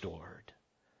was restored.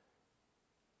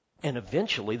 And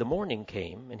eventually the morning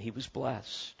came and he was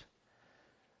blessed.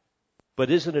 But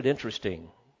isn't it interesting?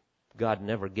 God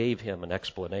never gave him an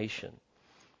explanation.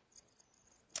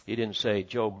 He didn't say,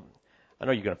 Job, I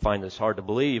know you're going to find this hard to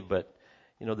believe, but,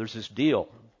 you know, there's this deal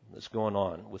that's going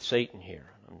on with Satan here.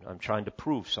 I'm trying to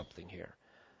prove something here.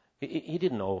 He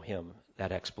didn't owe him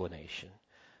that explanation.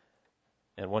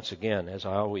 And once again, as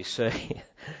I always say,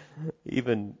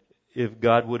 even if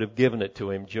God would have given it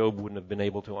to him, Job wouldn't have been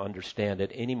able to understand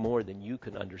it any more than you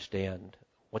can understand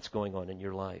what's going on in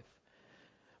your life.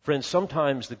 Friends,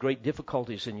 sometimes the great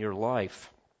difficulties in your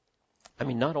life, I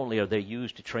mean, not only are they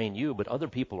used to train you, but other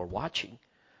people are watching,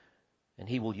 and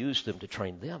he will use them to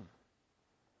train them.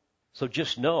 So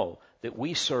just know that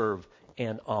we serve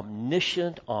an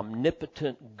omniscient,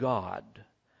 omnipotent God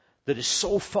that is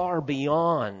so far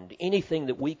beyond anything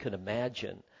that we can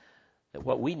imagine that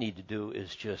what we need to do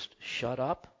is just shut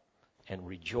up and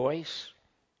rejoice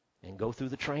and go through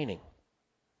the training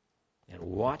and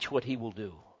watch what he will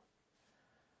do.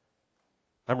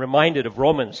 I'm reminded of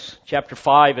Romans chapter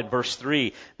 5 and verse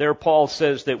 3. There Paul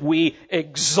says that we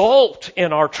exult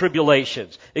in our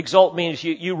tribulations. Exult means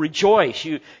you rejoice.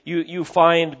 You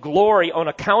find glory on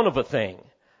account of a thing.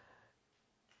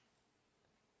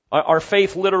 Our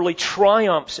faith literally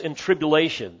triumphs in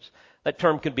tribulations. That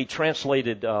term can be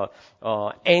translated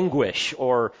anguish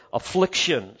or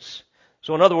afflictions.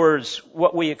 So in other words,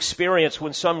 what we experience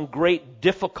when some great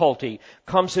difficulty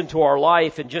comes into our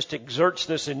life and just exerts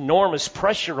this enormous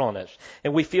pressure on us,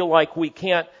 and we feel like we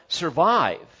can't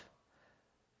survive.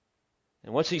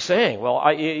 And what's he saying?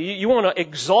 Well, you want to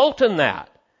exult in that.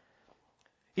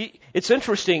 It's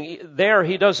interesting, there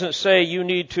he doesn't say you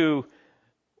need to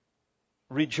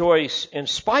rejoice in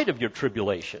spite of your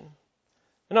tribulation.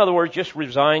 In other words, just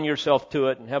resign yourself to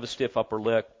it and have a stiff upper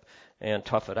lip and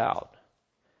tough it out.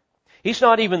 He's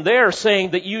not even there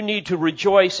saying that you need to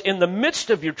rejoice in the midst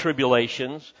of your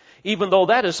tribulations, even though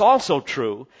that is also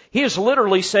true. He is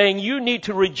literally saying you need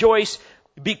to rejoice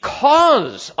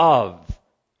because of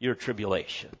your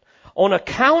tribulation, on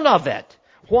account of it.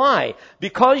 Why?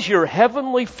 Because your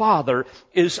heavenly Father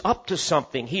is up to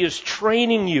something. He is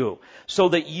training you so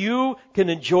that you can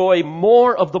enjoy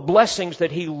more of the blessings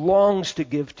that He longs to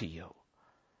give to you.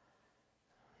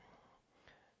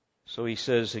 So he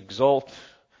says, exult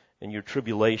in your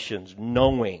tribulations,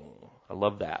 knowing. I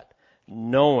love that.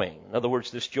 Knowing. In other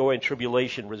words, this joy and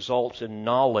tribulation results in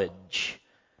knowledge.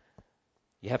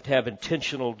 You have to have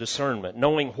intentional discernment.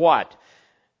 Knowing what?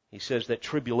 He says that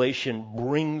tribulation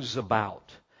brings about.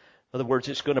 In other words,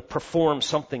 it's going to perform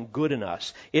something good in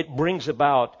us. It brings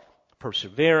about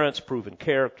perseverance, proven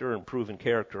character, and proven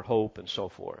character hope, and so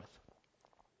forth.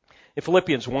 In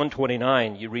Philippians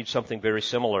 1:29, you read something very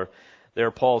similar.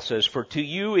 There Paul says, for to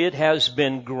you it has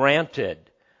been granted.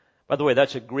 By the way,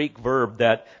 that's a Greek verb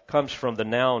that comes from the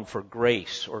noun for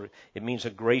grace, or it means a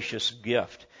gracious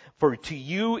gift. For to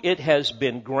you it has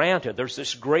been granted. There's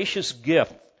this gracious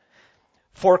gift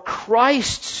for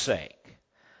Christ's sake.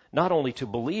 Not only to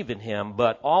believe in Him,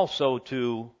 but also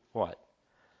to what?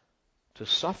 To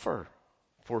suffer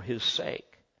for His sake.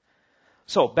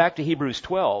 So, back to Hebrews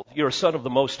 12. You're a son of the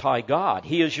Most High God.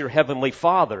 He is your heavenly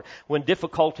Father. When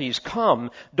difficulties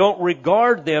come, don't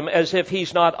regard them as if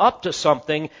He's not up to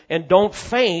something, and don't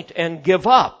faint and give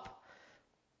up.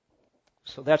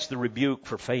 So that's the rebuke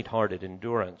for faint-hearted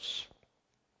endurance.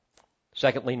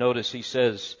 Secondly, notice he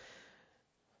says,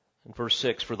 in verse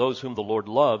 6, for those whom the Lord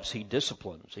loves, He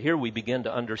disciplines. Here we begin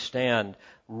to understand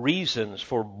reasons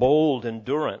for bold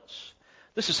endurance.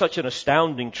 This is such an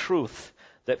astounding truth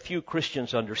that few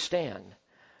Christians understand.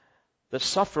 That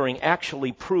suffering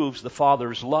actually proves the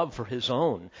Father's love for His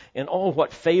own, and oh,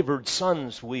 what favored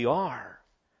sons we are.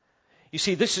 You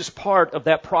see, this is part of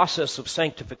that process of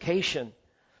sanctification,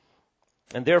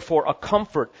 and therefore a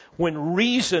comfort when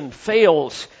reason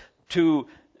fails to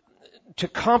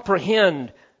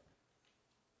comprehend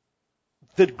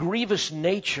the grievous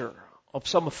nature of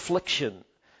some affliction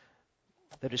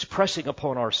that is pressing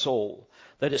upon our soul,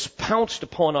 that is pounced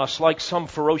upon us like some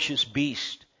ferocious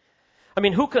beast. I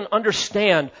mean, who can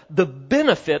understand the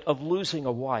benefit of losing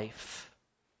a wife?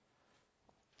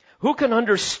 Who can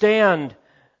understand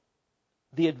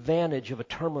the advantage of a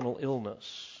terminal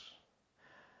illness?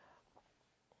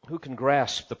 Who can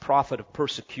grasp the profit of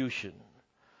persecution?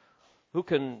 Who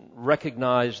can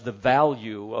recognize the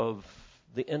value of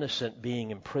the innocent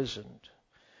being imprisoned?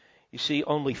 You see,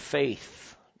 only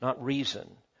faith, not reason,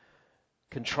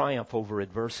 can triumph over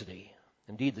adversity.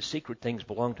 Indeed, the secret things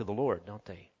belong to the Lord, don't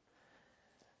they?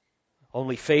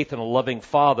 Only faith in a loving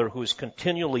Father who is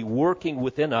continually working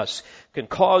within us can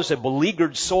cause a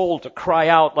beleaguered soul to cry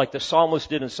out like the psalmist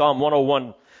did in Psalm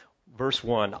 101, verse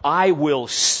 1, I will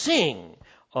sing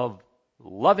of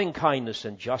loving kindness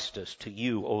and justice to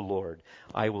you, O Lord.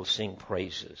 I will sing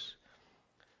praises.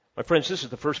 My friends, this is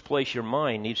the first place your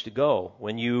mind needs to go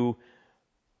when you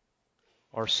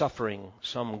are suffering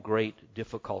some great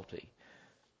difficulty.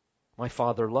 My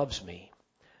Father loves me,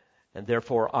 and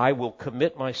therefore I will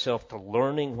commit myself to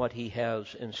learning what He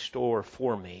has in store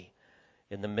for me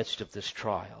in the midst of this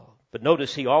trial. But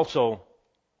notice he also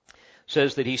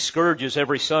says that He scourges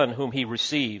every son whom He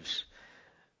receives.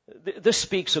 This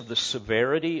speaks of the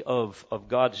severity of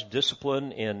God's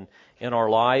discipline in our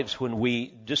lives when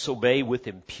we disobey with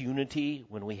impunity,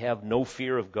 when we have no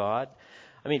fear of God.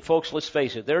 I mean, folks, let's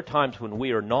face it, there are times when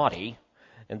we are naughty,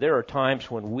 and there are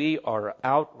times when we are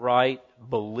outright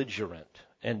belligerent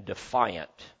and defiant.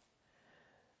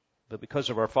 But because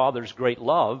of our Father's great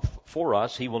love for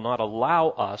us, He will not allow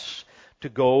us to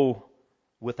go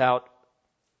without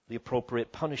the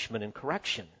appropriate punishment and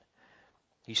correction.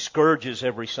 He scourges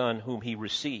every son whom He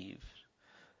receives.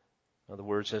 In other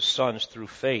words, as sons through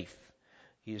faith,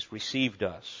 He has received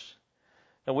us.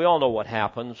 Now, we all know what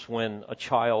happens when a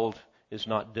child is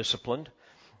not disciplined.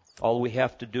 All we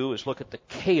have to do is look at the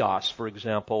chaos, for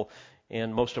example,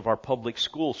 in most of our public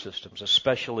school systems,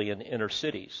 especially in inner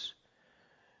cities.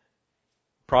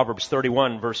 Proverbs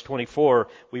 31 verse 24,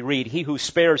 we read, "He who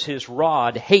spares his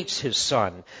rod hates his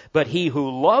son, but he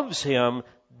who loves him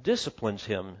disciplines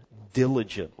him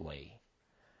diligently."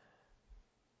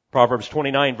 Proverbs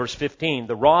 29 verse 15,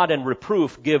 "The rod and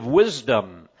reproof give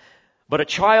wisdom, but a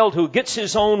child who gets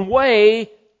his own way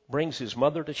brings his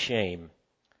mother to shame."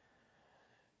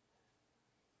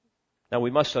 Now we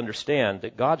must understand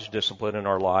that God's discipline in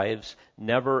our lives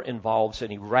never involves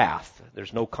any wrath.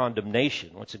 There's no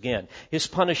condemnation. Once again, His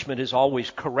punishment is always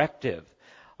corrective.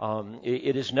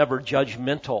 It is never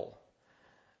judgmental.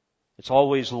 It's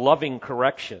always loving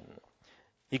correction.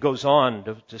 He goes on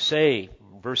to say,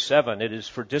 verse 7, "It is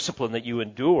for discipline that you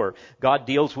endure. God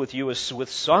deals with you as with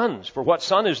sons. For what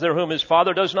son is there whom his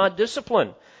father does not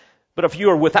discipline? But if you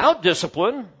are without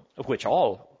discipline, of which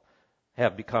all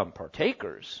have become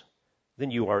partakers, then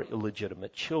you are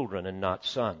illegitimate children and not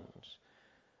sons."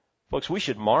 Folks, we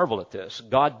should marvel at this.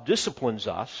 God disciplines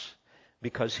us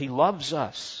because He loves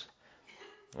us.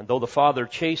 And though the Father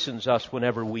chastens us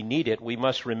whenever we need it, we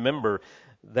must remember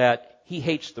that He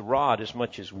hates the rod as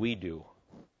much as we do.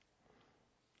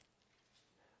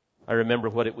 I remember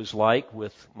what it was like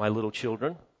with my little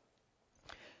children.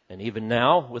 And even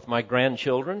now with my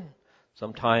grandchildren,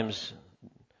 sometimes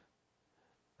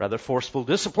rather forceful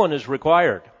discipline is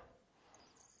required.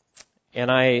 And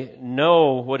I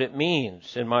know what it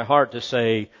means in my heart to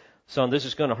say, "Son, this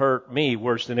is going to hurt me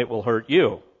worse than it will hurt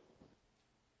you."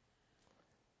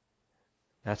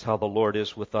 That's how the Lord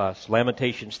is with us.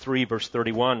 Lamentations 3 verse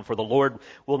 31, "For the Lord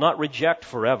will not reject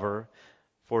forever,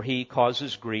 for He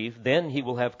causes grief. Then He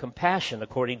will have compassion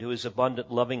according to His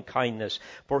abundant loving kindness.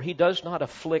 For He does not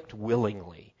afflict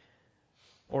willingly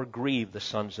or grieve the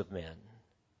sons of men."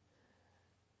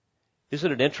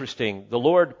 Isn't it interesting? The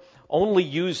Lord only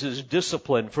uses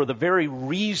discipline for the very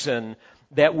reason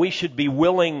that we should be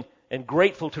willing and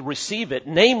grateful to receive it,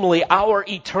 namely our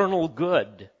eternal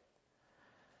good.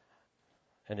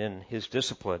 And in His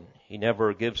discipline, He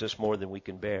never gives us more than we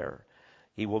can bear.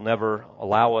 He will never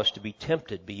allow us to be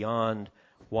tempted beyond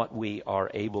what we are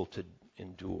able to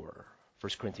endure.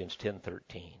 1 Corinthians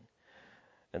 10:13.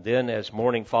 And then as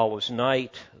morning follows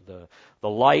night, the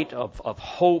light of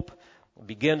hope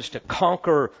begins to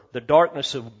conquer the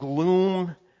darkness of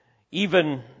gloom,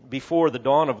 even before the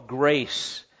dawn of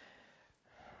grace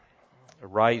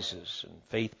arises and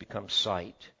faith becomes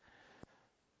sight.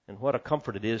 And what a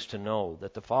comfort it is to know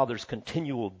that the Father's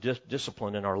continual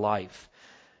discipline in our life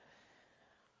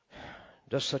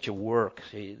does such a work.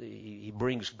 He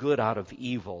brings good out of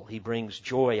evil. He brings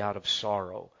joy out of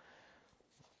sorrow.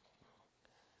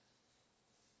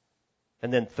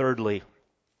 And then thirdly,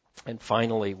 and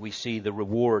finally, we see the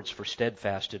rewards for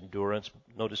steadfast endurance.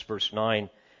 Notice verse 9.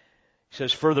 He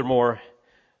says, "Furthermore,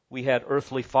 we had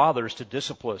earthly fathers to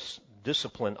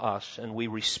discipline us, and we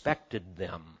respected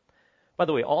them." By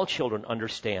the way, all children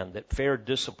understand that fair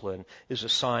discipline is a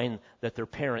sign that their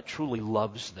parent truly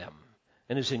loves them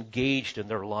and is engaged in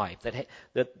their life,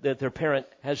 that their parent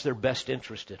has their best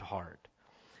interest at heart.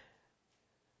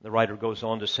 The writer goes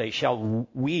on to say, "Shall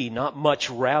we not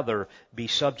much rather be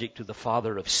subject to the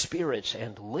Father of spirits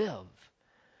and live?"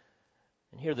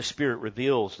 And here the Spirit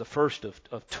reveals the first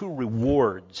of two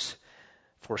rewards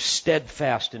for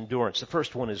steadfast endurance. The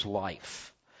first one is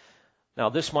life. Now,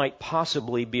 this might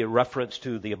possibly be a reference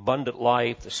to the abundant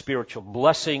life, the spiritual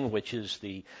blessing, which is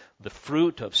the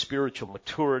fruit of spiritual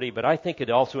maturity, but I think it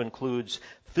also includes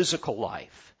physical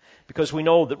life, because we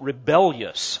know that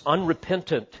rebellious,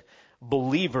 unrepentant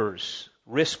believers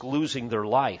risk losing their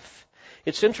life.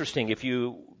 It's interesting, if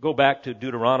you go back to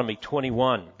Deuteronomy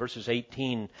 21, verses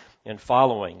 18 and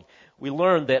following, we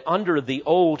learn that under the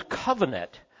old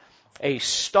covenant, a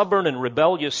stubborn and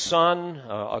rebellious son,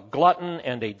 a glutton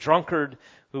and a drunkard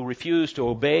who refused to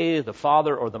obey the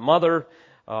father or the mother,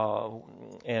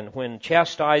 and when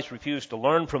chastised, refused to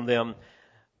learn from them,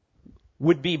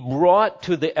 would be brought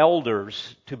to the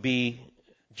elders to be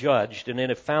judged, and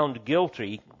then if found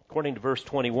guilty, according to verse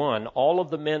 21, all of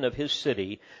the men of his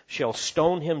city shall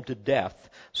stone him to death,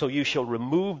 so you shall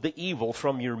remove the evil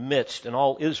from your midst, and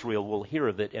all Israel will hear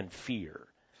of it and fear.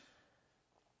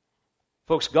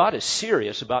 Folks, God is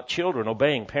serious about children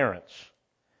obeying parents,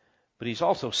 but He's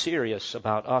also serious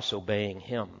about us obeying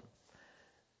Him.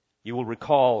 You will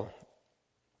recall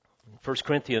in 1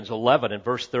 Corinthians 11 and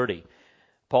verse 30,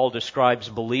 Paul describes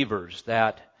believers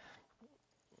that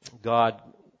God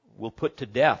will put to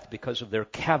death because of their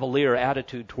cavalier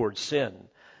attitude towards sin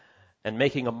and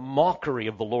making a mockery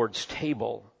of the Lord's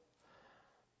table.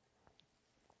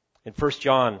 In 1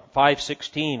 John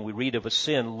 5:16, we read of a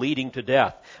sin leading to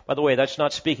death. By the way, that's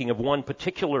not speaking of one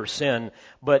particular sin,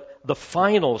 but the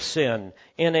final sin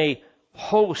in a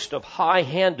host of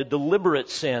high-handed, deliberate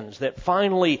sins that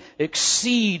finally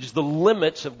exceeds the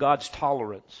limits of God's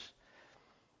tolerance.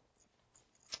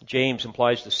 James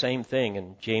implies the same thing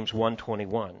in James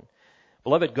 1:21.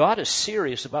 Beloved, God is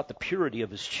serious about the purity of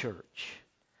His church.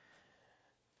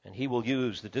 And He will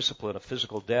use the discipline of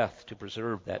physical death to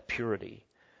preserve that purity.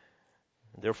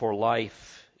 And therefore,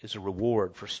 life is a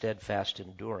reward for steadfast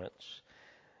endurance.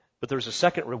 But there's a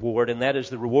second reward, and that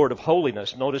is the reward of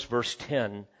holiness. Notice verse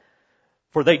 10.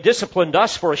 For they disciplined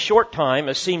us for a short time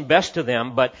as seemed best to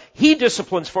them, but He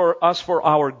disciplines for us for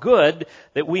our good,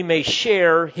 that we may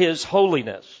share His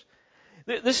holiness.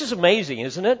 This is amazing,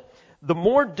 isn't it? The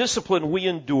more discipline we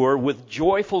endure with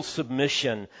joyful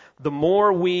submission, the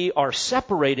more we are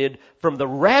separated from the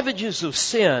ravages of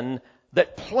sin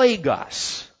that plague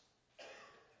us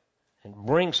and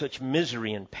bring such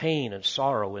misery and pain and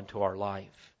sorrow into our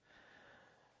life.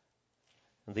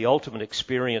 And the ultimate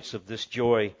experience of this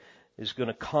joy is going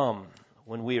to come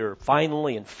when we are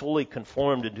finally and fully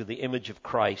conformed into the image of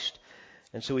Christ.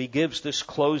 And so he gives this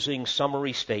closing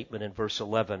summary statement in verse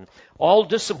 11. All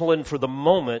discipline for the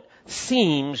moment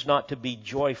seems not to be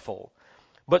joyful,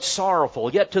 but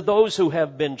sorrowful. Yet to those who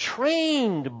have been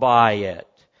trained by it,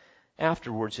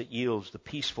 afterwards it yields the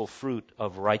peaceful fruit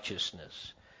of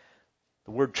righteousness.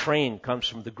 The word trained comes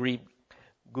from the Greek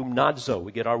gymnazo.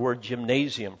 We get our word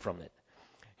gymnasium from it.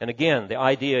 And again, the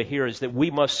idea here is that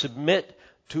we must submit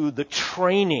to the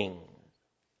training,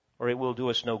 or it will do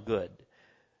us no good.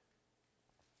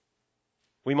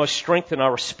 We must strengthen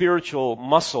our spiritual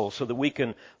muscle so that we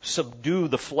can subdue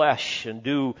the flesh and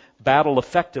do battle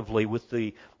effectively with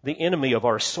the enemy of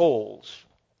our souls.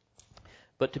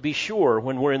 But to be sure,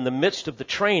 when we're in the midst of the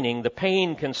training, the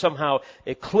pain can somehow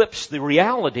eclipse the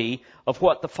reality of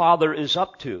what the Father is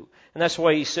up to. And that's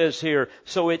why he says here,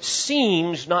 so it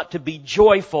seems not to be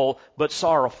joyful, but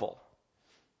sorrowful.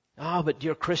 But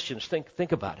dear Christians,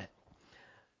 think about it.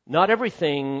 Not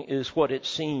everything is what it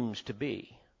seems to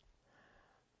be.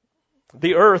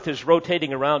 The earth is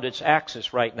rotating around its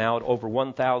axis right now at over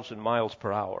 1,000 miles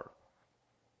per hour.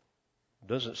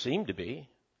 Doesn't seem to be.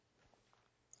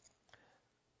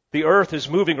 The earth is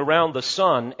moving around the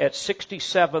sun at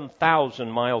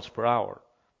 67,000 miles per hour.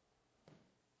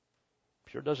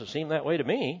 Sure doesn't seem that way to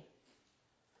me.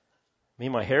 I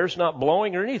mean, my hair's not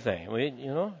blowing or anything. I mean,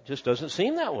 it just doesn't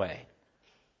seem that way.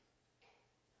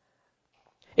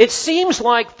 It seems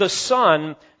like the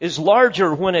sun is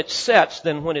larger when it sets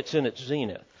than when it's in its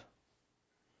zenith.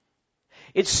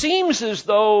 It seems as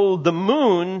though the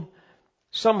moon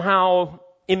somehow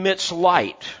emits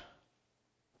light,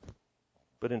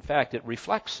 but in fact it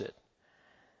reflects it.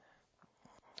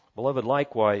 Beloved,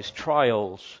 likewise,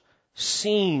 trials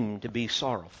seem to be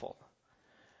sorrowful.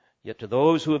 Yet to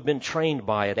those who have been trained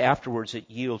by it, afterwards it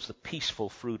yields the peaceful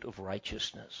fruit of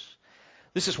righteousness.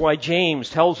 This is why James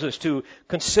tells us to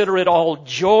consider it all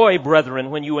joy, brethren,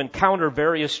 when you encounter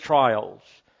various trials.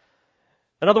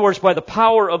 In other words, by the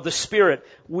power of the Spirit,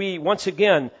 we once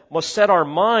again must set our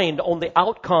mind on the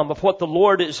outcome of what the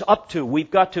Lord is up to.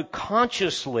 We've got to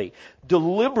consciously,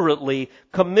 deliberately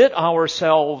commit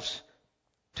ourselves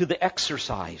to the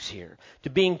exercise here, to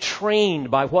being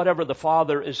trained by whatever the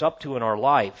Father is up to in our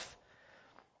life.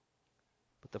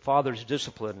 But the Father's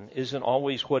discipline isn't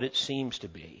always what it seems to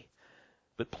be.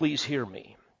 But please hear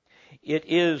me. It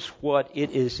is what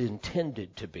it is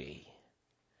intended to be.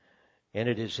 And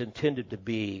it is intended to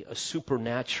be a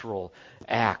supernatural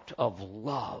act of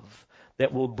love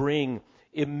that will bring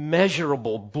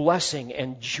immeasurable blessing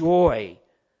and joy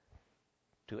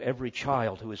to every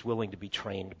child who is willing to be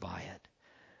trained by it.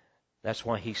 That's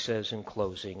why he says in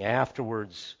closing,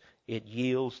 afterwards it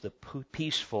yields the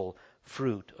peaceful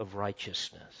fruit of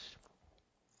righteousness.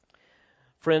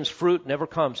 Friends, fruit never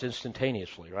comes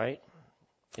instantaneously, right?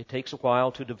 It takes a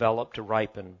while to develop, to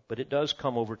ripen, but it does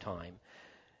come over time.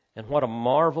 And what a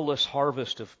marvelous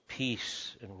harvest of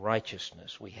peace and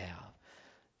righteousness we have.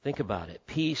 Think about it.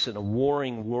 Peace in a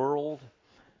warring world.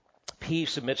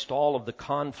 Peace amidst all of the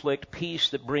conflict. Peace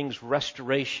that brings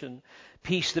restoration.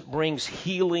 Peace that brings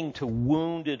healing to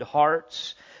wounded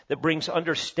hearts. That brings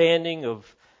understanding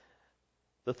of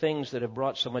the things that have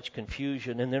brought so much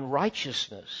confusion. And then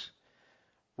righteousness.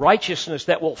 Righteousness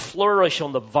that will flourish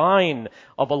on the vine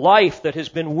of a life that has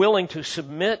been willing to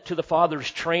submit to the Father's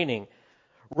training.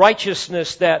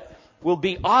 Righteousness that will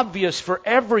be obvious for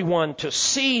everyone to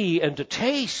see and to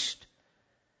taste.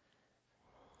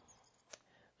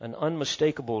 An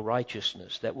unmistakable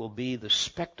righteousness that will be the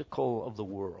spectacle of the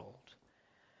world.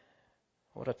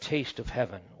 What a taste of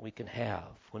heaven we can have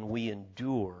when we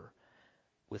endure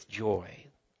with joy.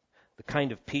 The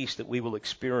kind of peace that we will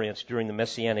experience during the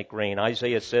Messianic reign.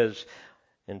 Isaiah says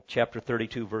in chapter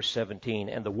 32, verse 17,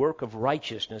 and the work of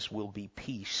righteousness will be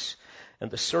peace,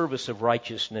 and the service of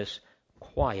righteousness,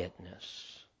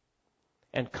 quietness,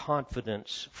 and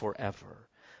confidence forever.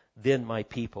 Then my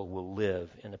people will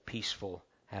live in a peaceful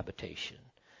habitation.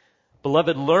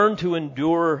 Beloved, learn to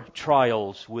endure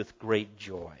trials with great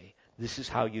joy. This is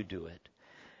how you do it.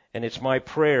 And it's my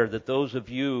prayer that those of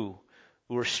you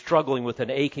who are struggling with an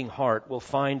aching heart will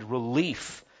find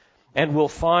relief and will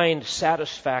find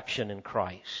satisfaction in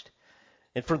Christ.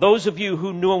 And for those of you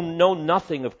who know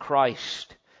nothing of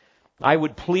Christ, I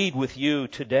would plead with you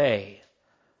today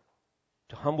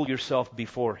to humble yourself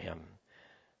before Him,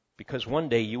 because one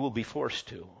day you will be forced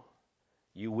to.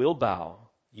 You will bow.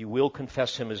 You will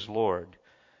confess Him as Lord.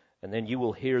 And then you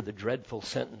will hear the dreadful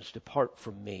sentence, "Depart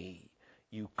from me,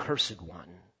 you cursed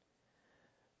one."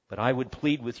 But I would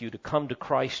plead with you to come to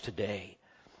Christ today,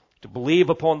 to believe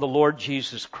upon the Lord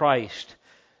Jesus Christ,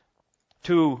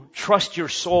 to trust your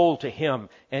soul to Him,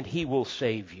 and He will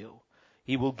save you.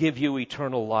 He will give you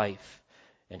eternal life,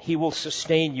 and He will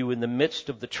sustain you in the midst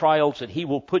of the trials that He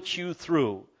will put you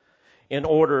through in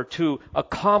order to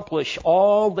accomplish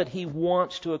all that He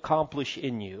wants to accomplish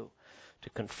in you, to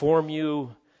conform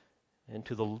you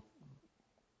into the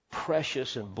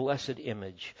precious and blessed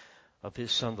image of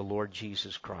His Son, the Lord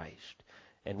Jesus Christ.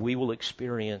 And we will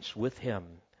experience with Him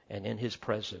and in His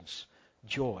presence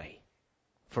joy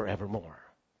forevermore.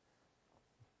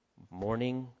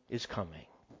 Morning is coming.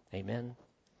 Amen.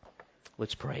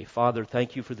 Let's pray. Father,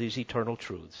 thank You for these eternal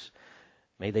truths.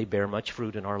 May they bear much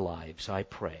fruit in our lives, I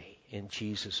pray, in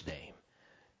Jesus' name.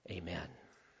 Amen.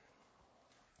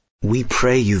 We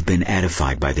pray you've been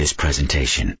edified by this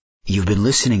presentation. You've been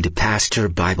listening to pastor,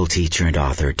 Bible teacher, and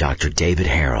author Dr. David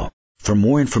Harrell. For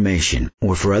more information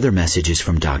or for other messages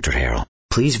from Dr. Harrell,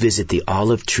 please visit the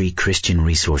Olive Tree Christian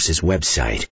Resources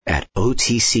website at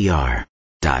otcr.org.